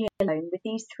completely alone with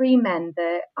these three men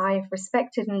that I've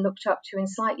respected and looked up to and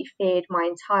slightly feared my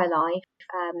entire life.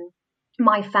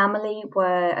 My family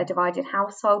were a divided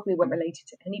household. We weren't related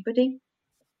to anybody.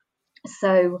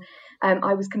 So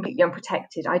I was completely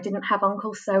unprotected. I didn't have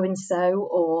Uncle so-and-so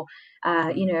or,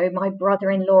 my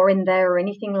brother-in-law in there or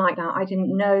anything like that. I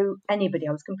didn't know anybody.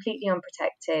 I was completely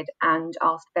unprotected and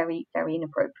asked very, very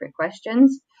inappropriate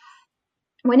questions.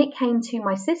 When it came to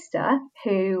my sister,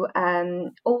 who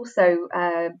also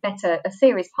met a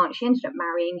serious partner, she ended up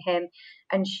marrying him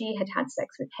and she had had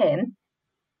sex with him.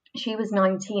 She was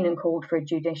 19 and called for a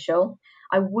judicial.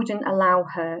 I wouldn't allow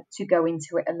her to go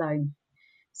into it alone.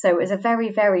 So it was a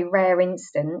very, very rare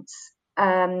instance.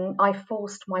 I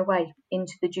forced my way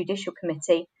into the judicial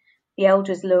committee. The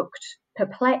elders looked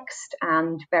perplexed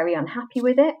and very unhappy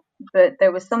with it, but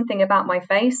there was something about my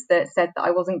face that said that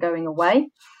I wasn't going away.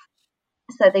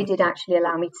 So they did actually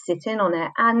allow me to sit in on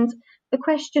it. And the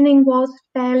questioning was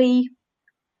fairly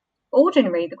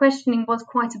ordinary. The questioning was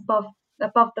quite above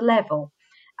the level.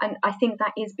 And I think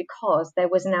that is because there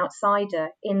was an outsider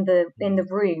in the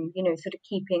room, sort of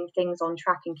keeping things on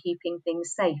track and keeping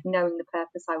things safe, knowing the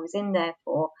purpose I was in there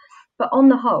for. But on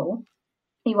the whole,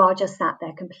 you are just sat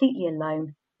there completely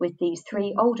alone with these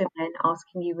three older men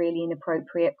asking you really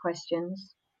inappropriate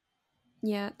questions.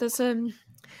 Yeah, there's an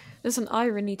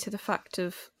irony to the fact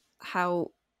of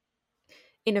how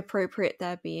inappropriate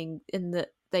they're being in that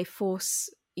they force,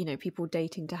 people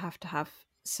dating to have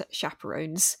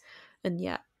chaperones, and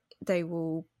yet they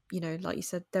will, like you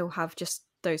said, they'll have just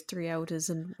those three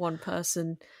elders and one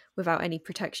person without any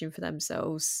protection for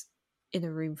themselves in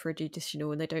a room for a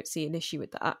judicial, and they don't see an issue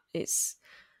with that. It's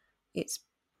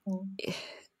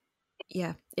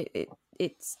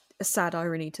a sad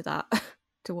irony to that,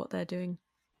 to what they're doing.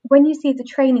 When you see the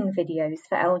training videos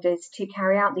for elders to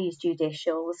carry out these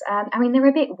judicials, they're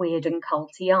a bit weird and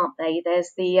culty, aren't they?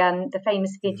 There's the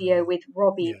famous video with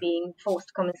Robbie being forced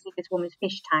to come and see this woman's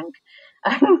fish tank,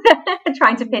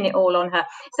 trying to pin it all on her.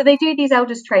 So they do these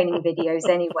elders training videos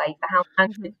anyway for how to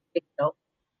handle the judicial.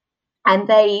 And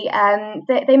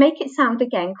they make it sound,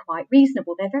 again, quite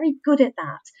reasonable. They're very good at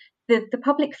that. The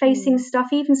public-facing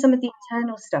stuff, even some of the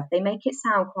internal stuff, they make it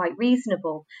sound quite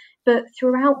reasonable. But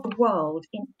throughout the world,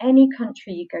 in any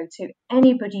country you go to,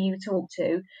 anybody you talk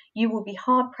to, you will be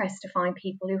hard-pressed to find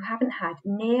people who haven't had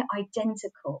near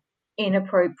identical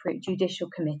inappropriate judicial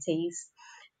committees,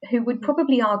 who would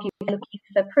probably argue looking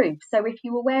for the proof. So if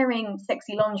you were wearing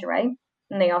sexy lingerie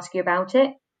and they ask you about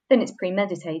it, then it's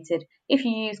premeditated. If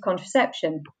you use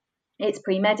contraception, it's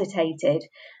premeditated.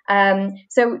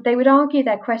 So they would argue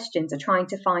their questions are trying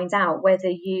to find out whether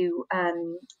you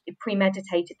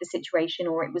premeditated the situation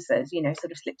or it was, sort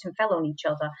of slipped and fell on each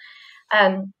other.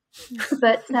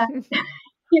 But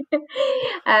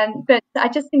I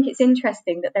just think it's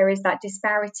interesting that there is that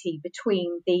disparity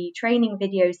between the training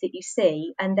videos that you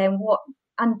see and then what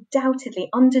undoubtedly,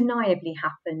 undeniably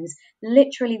happens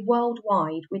literally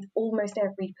worldwide with almost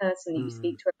every person that you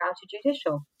speak to about a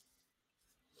judicial.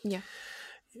 Yeah,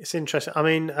 it's interesting.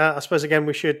 I suppose again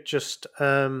we should just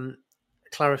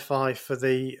clarify for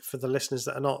the listeners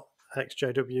that are not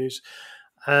ex-JWs.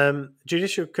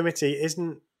 Judicial committee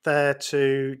isn't there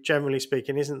to, generally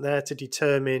speaking, isn't there to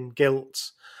determine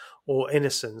guilt or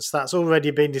innocence. That's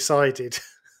already been decided.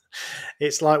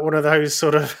 It's like one of those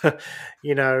sort of,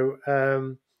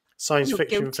 science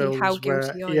fiction films how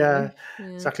where, yeah,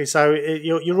 exactly. So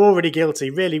you're already guilty.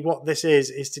 Really, what this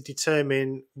is to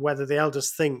determine whether the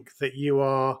elders think that you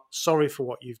are sorry for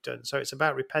what you've done. So it's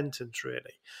about repentance,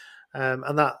 really,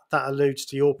 and that alludes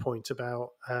to your point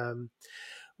about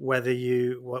whether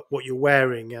what you're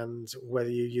wearing and whether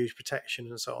you use protection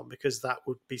and so on, because that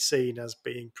would be seen as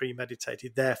being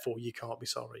premeditated. Therefore, you can't be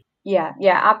sorry. Yeah,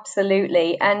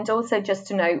 absolutely. And also, just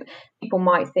to note, people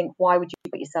might think, why would you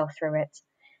put yourself through it?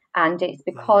 And it's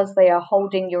because they are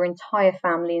holding your entire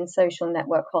family and social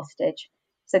network hostage.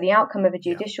 So the outcome of a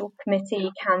judicial committee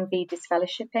can be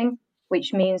disfellowshipping,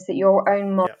 which means that your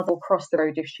own mother will cross the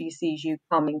road if she sees you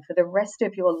coming for the rest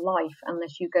of your life,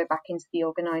 unless you go back into the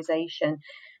organisation.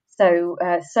 So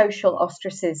social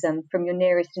ostracism from your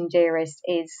nearest and dearest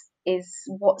is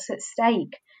what's at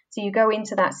stake. So you go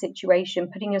into that situation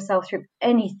putting yourself through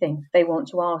anything they want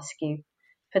to ask you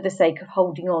for the sake of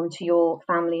holding on to your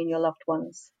family and your loved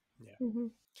ones. Yeah.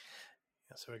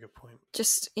 That's a very good point.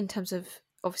 Just in terms of,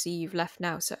 obviously you've left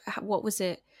now, so what was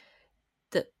it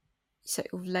that sort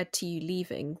of led to you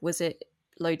leaving? Was it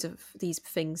loads of these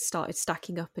things started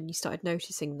stacking up and you started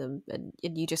noticing them and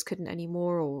you just couldn't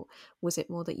anymore, or was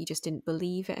it more that you just didn't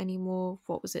believe it anymore?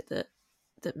 What was it that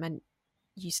meant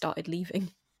you started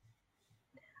leaving?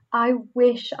 I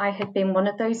wish I had been one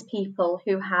of those people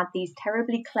who had these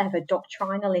terribly clever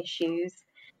doctrinal issues,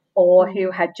 or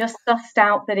who had just sussed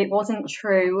out that it wasn't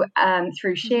true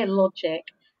through sheer logic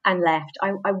and left.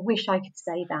 I wish I could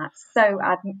say that. So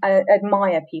I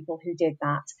admire people who did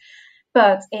that.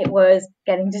 But it was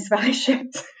getting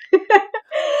disfellowshipped.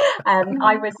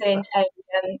 I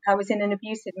was in an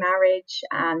abusive marriage,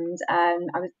 and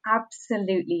I was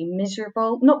absolutely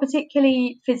miserable. Not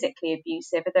particularly physically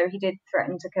abusive, although he did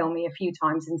threaten to kill me a few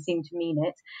times and seemed to mean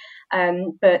it.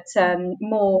 But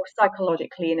more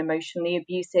psychologically and emotionally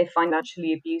abusive,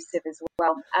 financially abusive as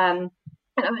well. And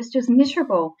I was just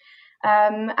miserable.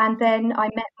 And then I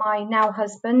met my now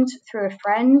husband through a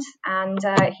friend, and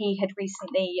he had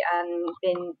recently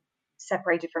been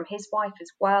separated from his wife as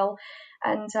well.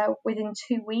 And within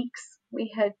 2 weeks,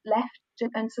 we had left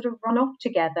and sort of run off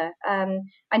together.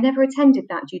 I never attended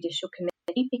that judicial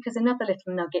committee, because another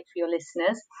little nugget for your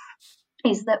listeners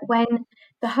is that when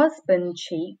the husband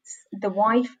cheats, the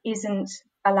wife isn't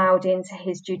allowed into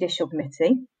his judicial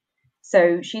committee.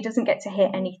 So she doesn't get to hear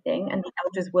anything, and the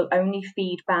elders will only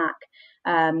feed back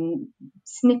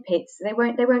snippets. They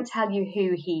won't tell you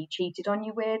who he cheated on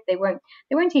you with. They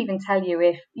won't even tell you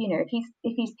if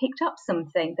he's picked up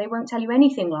something. They won't tell you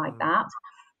anything like that,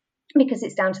 because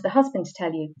it's down to the husband to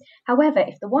tell you. However,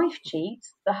 if the wife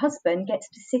cheats, the husband gets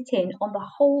to sit in on the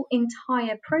whole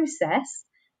entire process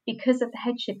because of the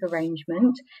headship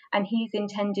arrangement, and he's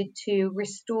intended to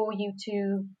restore you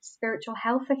to spiritual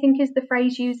health, I think is the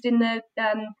phrase used in the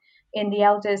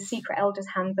elders, secret elders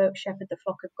handbook, Shepherd the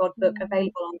Flock of God book,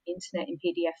 available on the internet in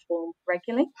PDF form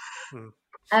regularly.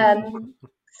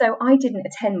 So I didn't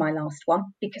attend my last one,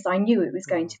 because I knew it was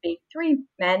going to be 3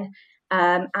 men,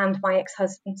 and my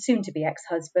ex-husband, soon to be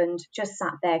ex-husband, just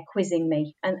sat there quizzing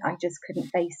me, and I just couldn't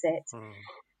face it.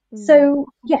 So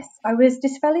yes, I was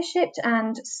disfellowshipped,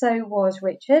 and so was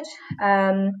Richard.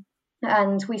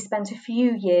 And we spent a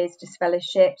few years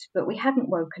disfellowshipped, but we hadn't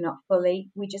woken up fully.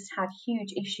 We just had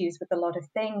huge issues with a lot of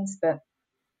things, but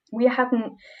we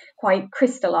hadn't quite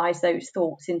crystallized those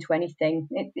thoughts into anything.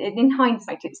 In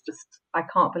hindsight, it's just, I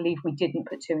can't believe we didn't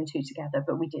put 2 and 2 together,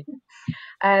 but we didn't.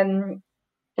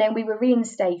 Then we were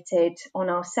reinstated on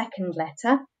our second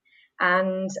letter.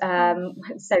 And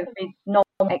so for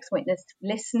non-ex-witness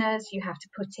listeners, you have to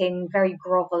put in very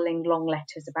grovelling long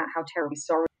letters about how terribly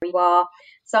sorry you are.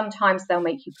 Sometimes they'll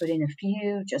make you put in a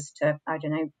few just to, I don't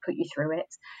know, put you through it.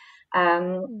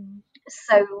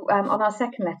 So on our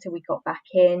second letter, we got back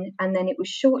in, and then it was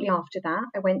shortly after that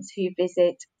I went to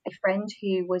visit a friend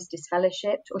who was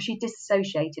disfellowshipped, or she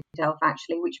disassociated herself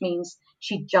actually, which means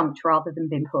she jumped rather than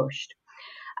been pushed.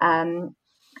 And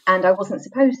I wasn't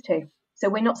supposed to. So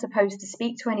we're not supposed to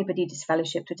speak to anybody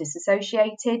disfellowshipped or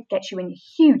disassociated. Gets you in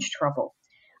huge trouble.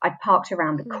 I'd parked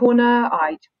around the corner.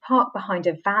 I'd parked behind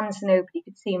a van so nobody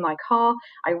could see my car.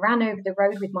 I ran over the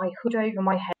road with my hood over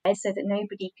my head so that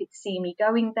nobody could see me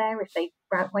going there if they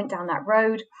went down that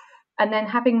road. And then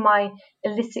having my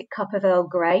illicit cup of Earl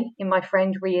Grey in my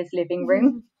friend Ria's living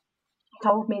room,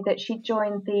 told me that she'd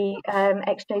joined the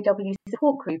XJW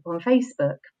support group on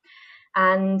Facebook.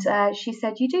 And she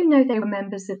said, "You do know they were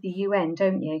members of the UN,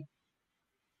 don't you?"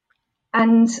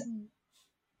 And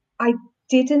I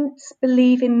didn't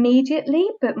believe immediately,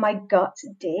 but my gut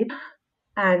did.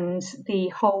 And the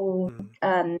whole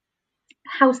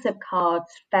house of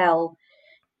cards fell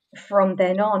from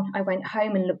then on. I went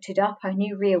home and looked it up. I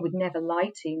knew Ria would never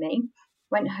lie to me.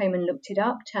 Went home and looked it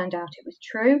up. Turned out it was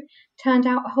true. Turned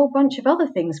out a whole bunch of other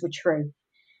things were true.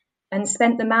 And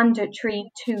spent the mandatory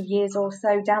 2 years or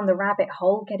so down the rabbit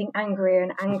hole, getting angrier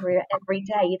and angrier every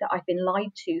day that I've been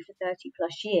lied to for 30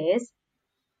 plus years.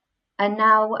 And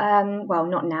now, well,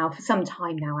 not now, for some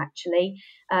time now, actually,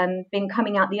 been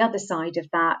coming out the other side of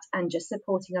that and just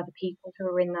supporting other people who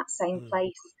are in that same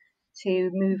place to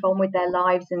move on with their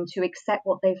lives and to accept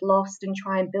what they've lost and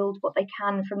try and build what they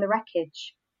can from the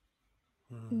wreckage.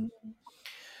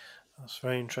 That's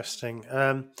very interesting.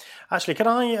 Actually, can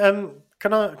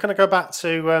I go back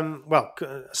to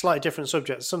a slightly different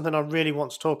subject? Something I really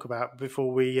want to talk about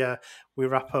before we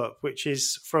wrap up, which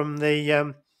is from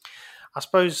the I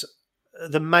suppose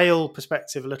the male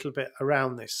perspective a little bit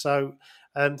around this. So,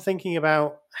 thinking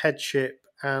about headship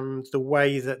and the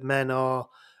way that men are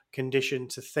conditioned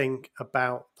to think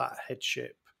about that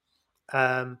headship.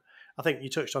 I think you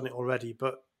touched on it already,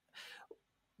 but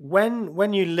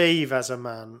when you leave as a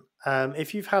man,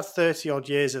 if you've had 30 odd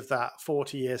years of that,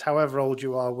 40 years, however old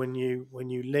you are when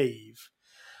you leave,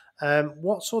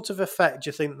 what sort of effect do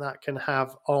you think that can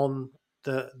have on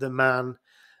the man,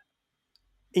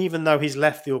 even though he's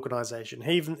left the organisation,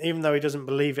 even though he doesn't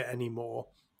believe it anymore?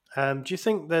 Do you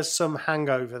think there's some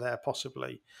hangover there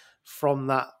possibly from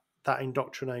that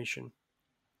indoctrination?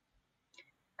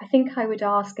 I think I would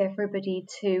ask everybody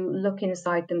to look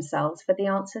inside themselves for the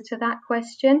answer to that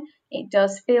question. It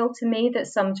does feel to me that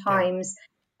sometimes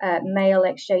male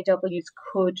XJWs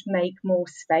could make more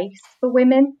space for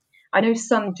women. I know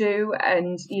some do,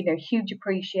 and huge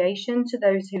appreciation to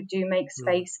those who do make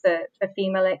space for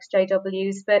female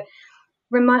XJWs. But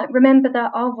remember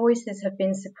that our voices have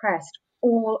been suppressed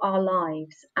all our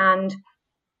lives, and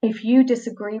if you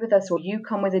disagree with us or you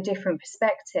come with a different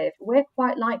perspective, we're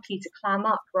quite likely to clam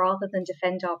up rather than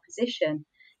defend our position,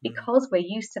 because we're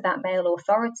used to that male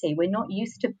authority. We're not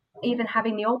used to even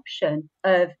having the option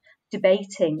of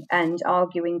debating and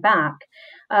arguing back.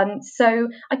 So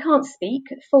I can't speak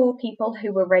for people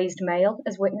who were raised male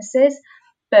as witnesses,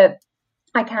 but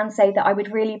I can say that I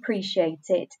would really appreciate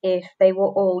it if they were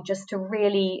all just to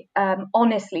really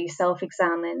honestly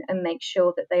self-examine and make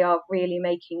sure that they are really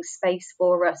making space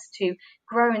for us to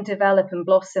grow and develop and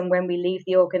blossom when we leave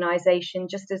the organisation,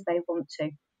 just as they want to.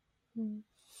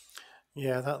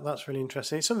 Yeah, that's really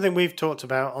interesting. It's something we've talked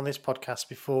about on this podcast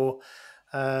before.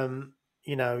 As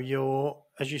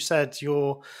you said,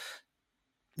 you're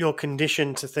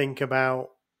conditioned to think about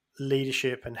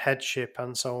leadership and headship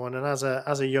and so on. And as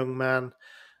a young man,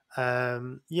 I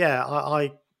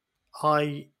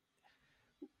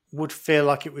would feel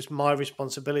like it was my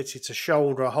responsibility to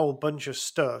shoulder a whole bunch of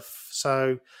stuff.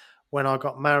 So when I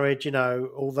got married,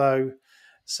 although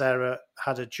Sarah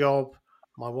had a job,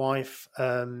 my wife,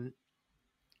 I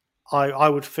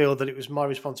would feel that it was my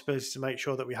responsibility to make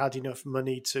sure that we had enough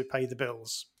money to pay the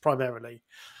bills primarily.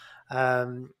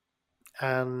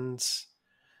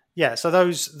 So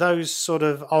those sort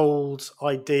of old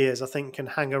ideas, I think, can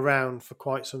hang around for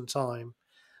quite some time.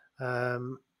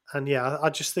 I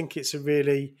just think it's a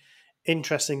really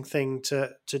interesting thing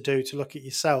to do, to look at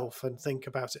yourself and think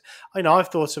about it. I know I've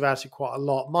thought about it quite a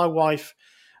lot. My wife,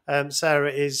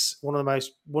 Sarah, is one of the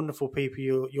most wonderful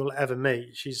people you'll ever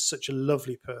meet. She's such a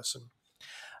lovely person.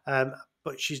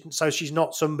 But she's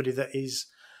not somebody that is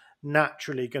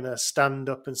naturally going to stand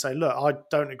up and say, look, I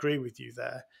don't agree with you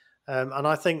there. And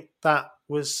I think that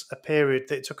was a period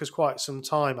that it took us quite some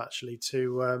time actually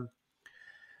to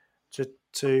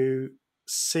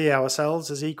see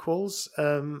ourselves as equals.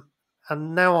 And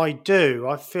now I do.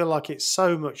 I feel like it's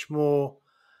so much more.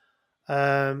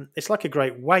 It's like a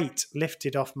great weight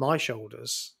lifted off my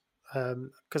shoulders,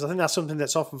 because I think that's something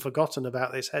that's often forgotten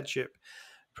about this headship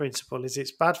principle. Is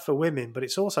it's bad for women, but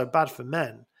it's also bad for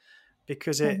men,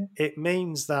 because it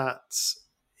means that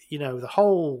the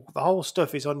whole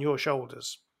stuff is on your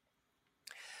shoulders,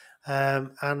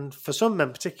 and for some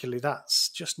men particularly, that's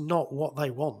just not what they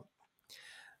want.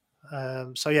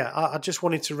 I just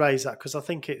wanted to raise that because I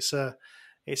think it's an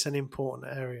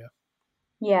important area.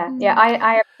 Yeah,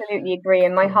 I absolutely agree,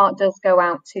 and my heart does go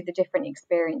out to the different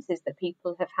experiences that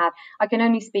people have had. I can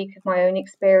only speak of my own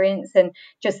experience and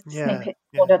just snippets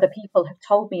of what other people have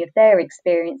told me of their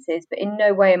experiences, but in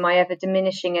no way am I ever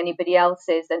diminishing anybody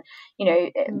else's. And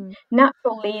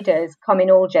natural leaders come in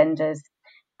all genders.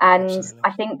 And absolutely.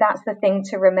 I think that's the thing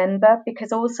to remember,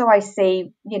 because also I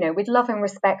see, with love and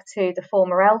respect to the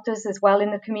former elders as well in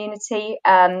the community,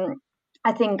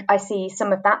 I think I see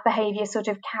some of that behaviour sort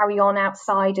of carry on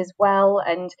outside as well,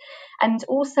 and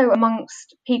also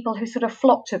amongst people who sort of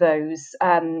flock to those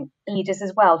leaders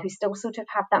as well, who still sort of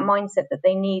have that mindset that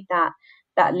they need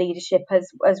that leadership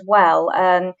as well.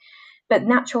 But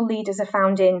natural leaders are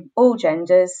found in all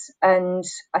genders, and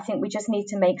I think we just need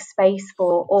to make space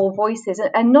for all voices,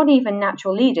 and not even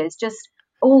natural leaders, just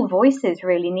all voices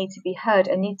really need to be heard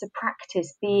and need to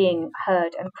practice being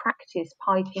heard and practice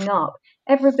piping up.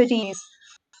 Everybody's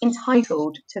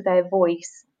entitled to their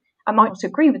voice. I might not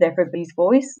agree with everybody's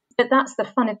voice, but that's the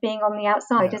fun of being on the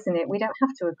outside, isn't it? We don't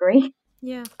have to agree.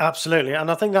 Yeah, absolutely,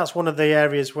 and I think that's one of the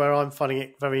areas where I'm finding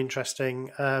it very interesting.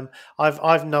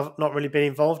 I've not really been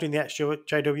involved in the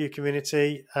XJW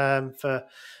community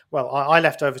I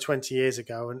left over 20 years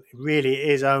ago, and it really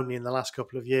is only in the last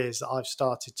couple of years that I've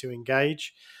started to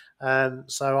engage.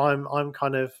 So I'm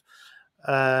kind of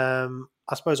I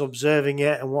suppose observing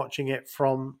it and watching it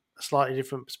from a slightly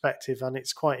different perspective, and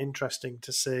it's quite interesting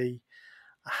to see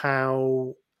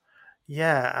how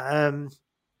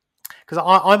because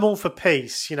I'm all for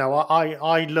peace.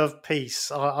 I love peace.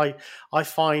 I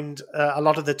find a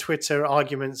lot of the Twitter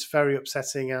arguments very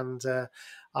upsetting, and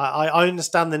I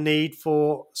understand the need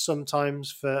for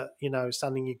sometimes for,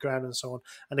 standing your ground and so on.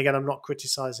 And again, I'm not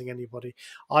criticizing anybody.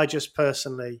 I just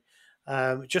personally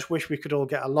just wish we could all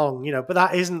get along, but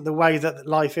that isn't the way that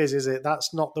life is it?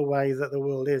 That's not the way that the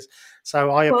world is.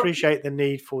 So I Well, appreciate the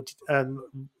need for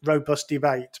robust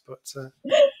debate, but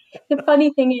the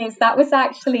funny thing is, that was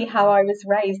actually how I was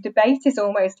raised. Debate is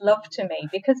almost love to me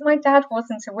because my dad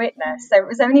wasn't a witness. So it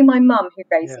was only my mum who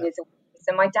raised yeah, me as a witness.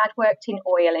 And my dad worked in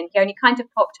oil and he only kind of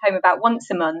popped home about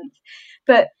once a month.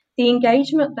 But the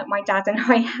engagement that my dad and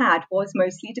I had was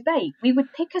mostly debate. We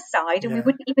would pick a side and we yeah,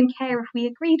 wouldn't even care if we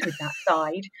agreed with that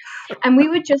side. And we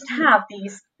would just have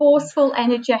these forceful,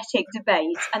 energetic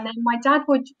debates. And then my dad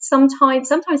would sometimes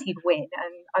he'd win,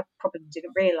 and I probably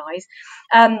didn't realise.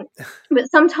 But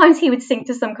sometimes he would sink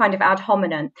to some kind of ad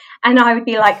hominem. And I would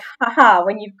be like, haha,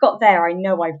 when you've got there, I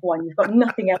know I've won. You've got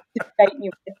nothing else to debate me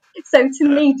with. So to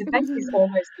me, debate is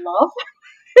almost love.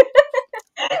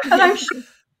 And I'm sure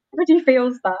everybody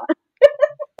feels that.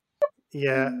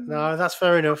 yeah. No, that's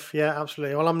fair enough. Yeah,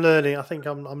 absolutely. Well, I'm learning. I think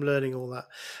I'm learning all that.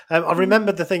 I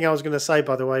remembered the thing I was going to say,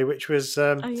 by the way, which was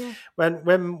Yeah.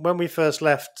 when we first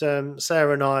left,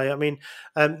 Sarah and I mean,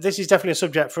 this is definitely a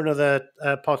subject for another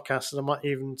podcast, and I might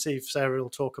even see if Sarah will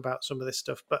talk about some of this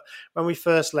stuff. But when we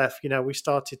first left, we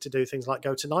started to do things like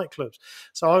go to nightclubs.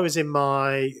 So I was in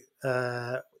my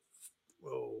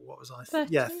what was I?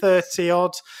 30s? 30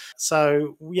 odd.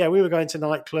 So yeah, we were going to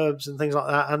nightclubs and things like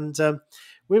that, and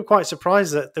we were quite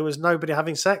surprised that there was nobody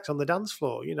having sex on the dance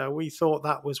floor. We thought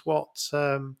that was what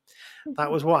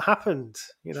happened.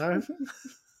 There's an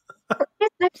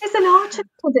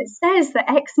article that says that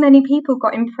X many people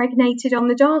got impregnated on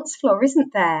the dance floor,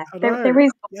 isn't there? I There know.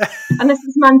 is, Yeah. unless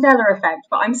it's Mandela effect,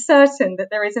 but I'm certain that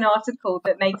there is an article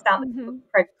that makes that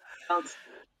pregnant dance.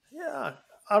 Yeah,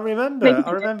 I remember. Maybe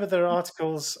I remember there are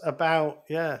articles about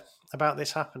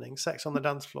this happening, sex on the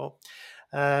dance floor.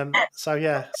 So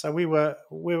we were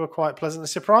quite pleasantly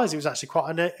surprised. It was actually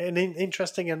quite an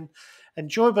interesting and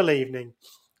enjoyable evening.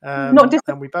 not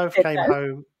And we both disappointed came then.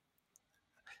 home.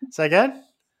 Say again?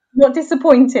 Not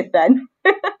disappointed then.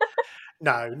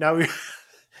 No.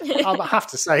 I have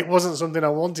to say it wasn't something I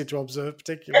wanted to observe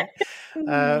particularly.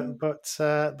 But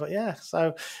yeah.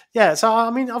 So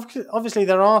I mean, obviously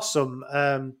there are some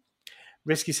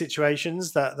risky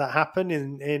situations that happen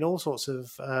in all sorts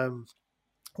of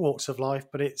walks of life,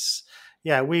 but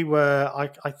we were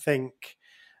I think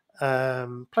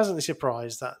pleasantly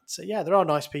surprised that there are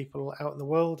nice people out in the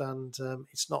world, and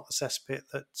it's not the cesspit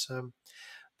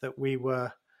that we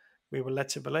were led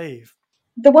to believe.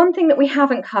 The one thing that we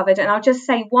haven't covered, and I'll just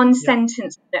say one Yeah,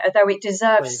 sentence, although it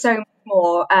deserves please. so much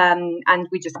more, and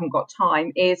we just haven't got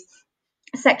time, is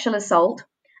sexual assault,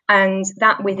 and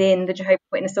that within the Jehovah's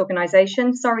Witness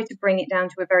organisation. Sorry to bring it down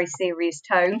to a very serious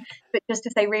tone, but just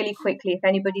to say really quickly, if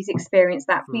anybody's experienced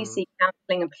that, please seek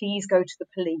counselling and please go to the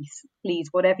police. Please,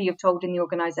 whatever you're told in the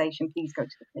organisation, please go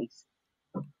to the police.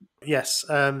 Yes,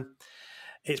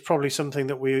 it's probably something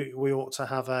that we ought to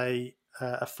have a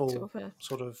full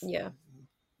sort of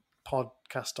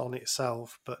podcast on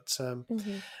itself. But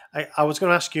I was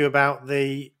going to ask you about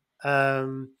the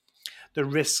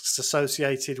risks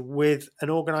associated with an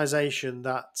organisation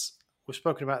that we've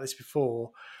spoken about this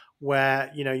before,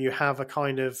 where you have a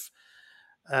kind of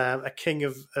a king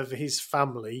of his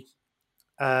family,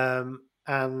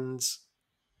 and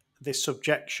this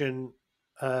subjection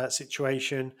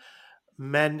situation,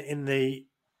 men in the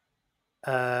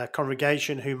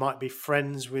congregation who might be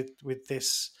friends with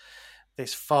this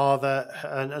father,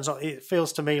 and so it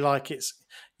feels to me like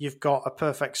you've got a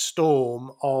perfect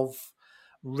storm of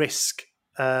risk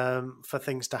for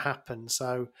things to happen.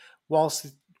 So whilst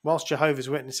Jehovah's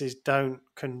Witnesses don't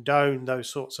condone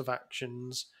those sorts of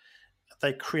actions,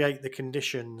 they create the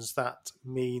conditions that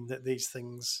mean that these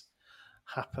things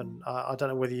happen. I don't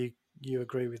know whether you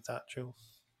agree with that, Jill.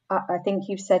 I think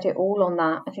you've said it all on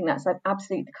that. I think that's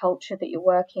absolutely the culture that you're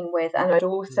working with. And I'd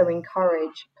also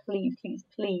encourage, please,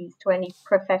 to any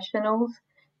professionals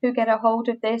who get a hold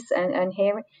of this and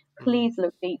hear it, please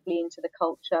look deeply into the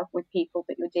culture with people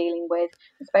that you're dealing with,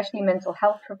 especially mental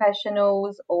health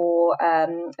professionals or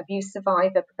abuse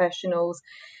survivor professionals.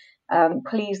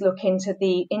 Please look into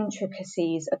the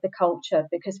intricacies of the culture,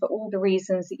 because for all the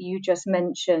reasons that you just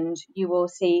mentioned, you will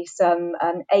see some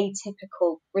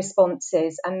atypical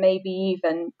responses and maybe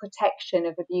even protection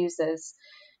of abusers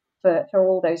for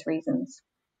all those reasons.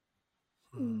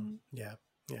 Yeah.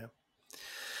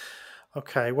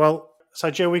 Okay, well, so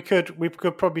Jill, we could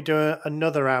probably do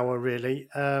another hour, really.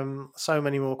 So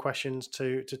many more questions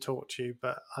to talk to you,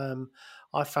 but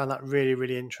I found that really,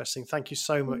 really interesting. Thank you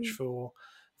so much for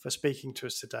for speaking to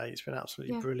us today. It's been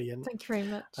absolutely brilliant. Thank you very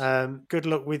much. Good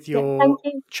luck with your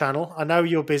channel. I know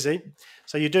you're busy.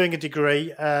 So you're doing a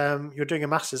degree. You're doing a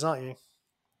master's, aren't you?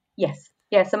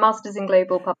 Yes, a master's in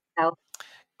global public health.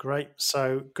 Great.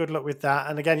 So good luck with that.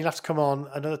 And again, you'll have to come on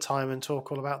another time and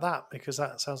talk all about that, because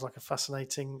that sounds like a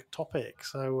fascinating topic.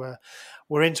 So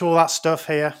we're into all that stuff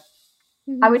here.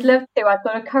 I would love to. I've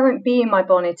got a current bee in my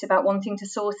bonnet about wanting to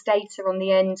source data on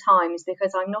the end times,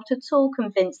 because I'm not at all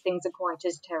convinced things are quite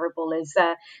as terrible as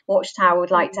Watchtower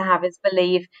would like to have us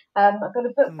believe. I've got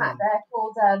a book back there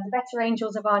called The Better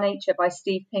Angels of Our Nature by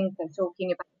Steve Pinker,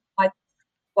 talking about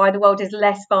why the world is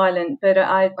less violent. But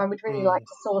I would really like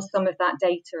to source some of that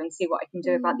data and see what I can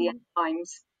do about the end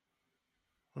times.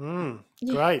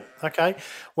 Great. Okay.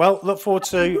 Well, look forward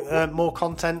to more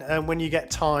content when you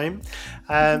get time,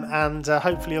 and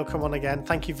hopefully you'll come on again.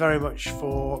 Thank you very much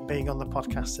for being on the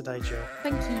podcast today, Jill.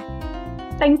 Thank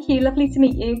you. Thank you. Lovely to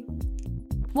meet you.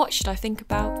 What Should I Think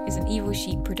About is an Evil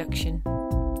Sheep production.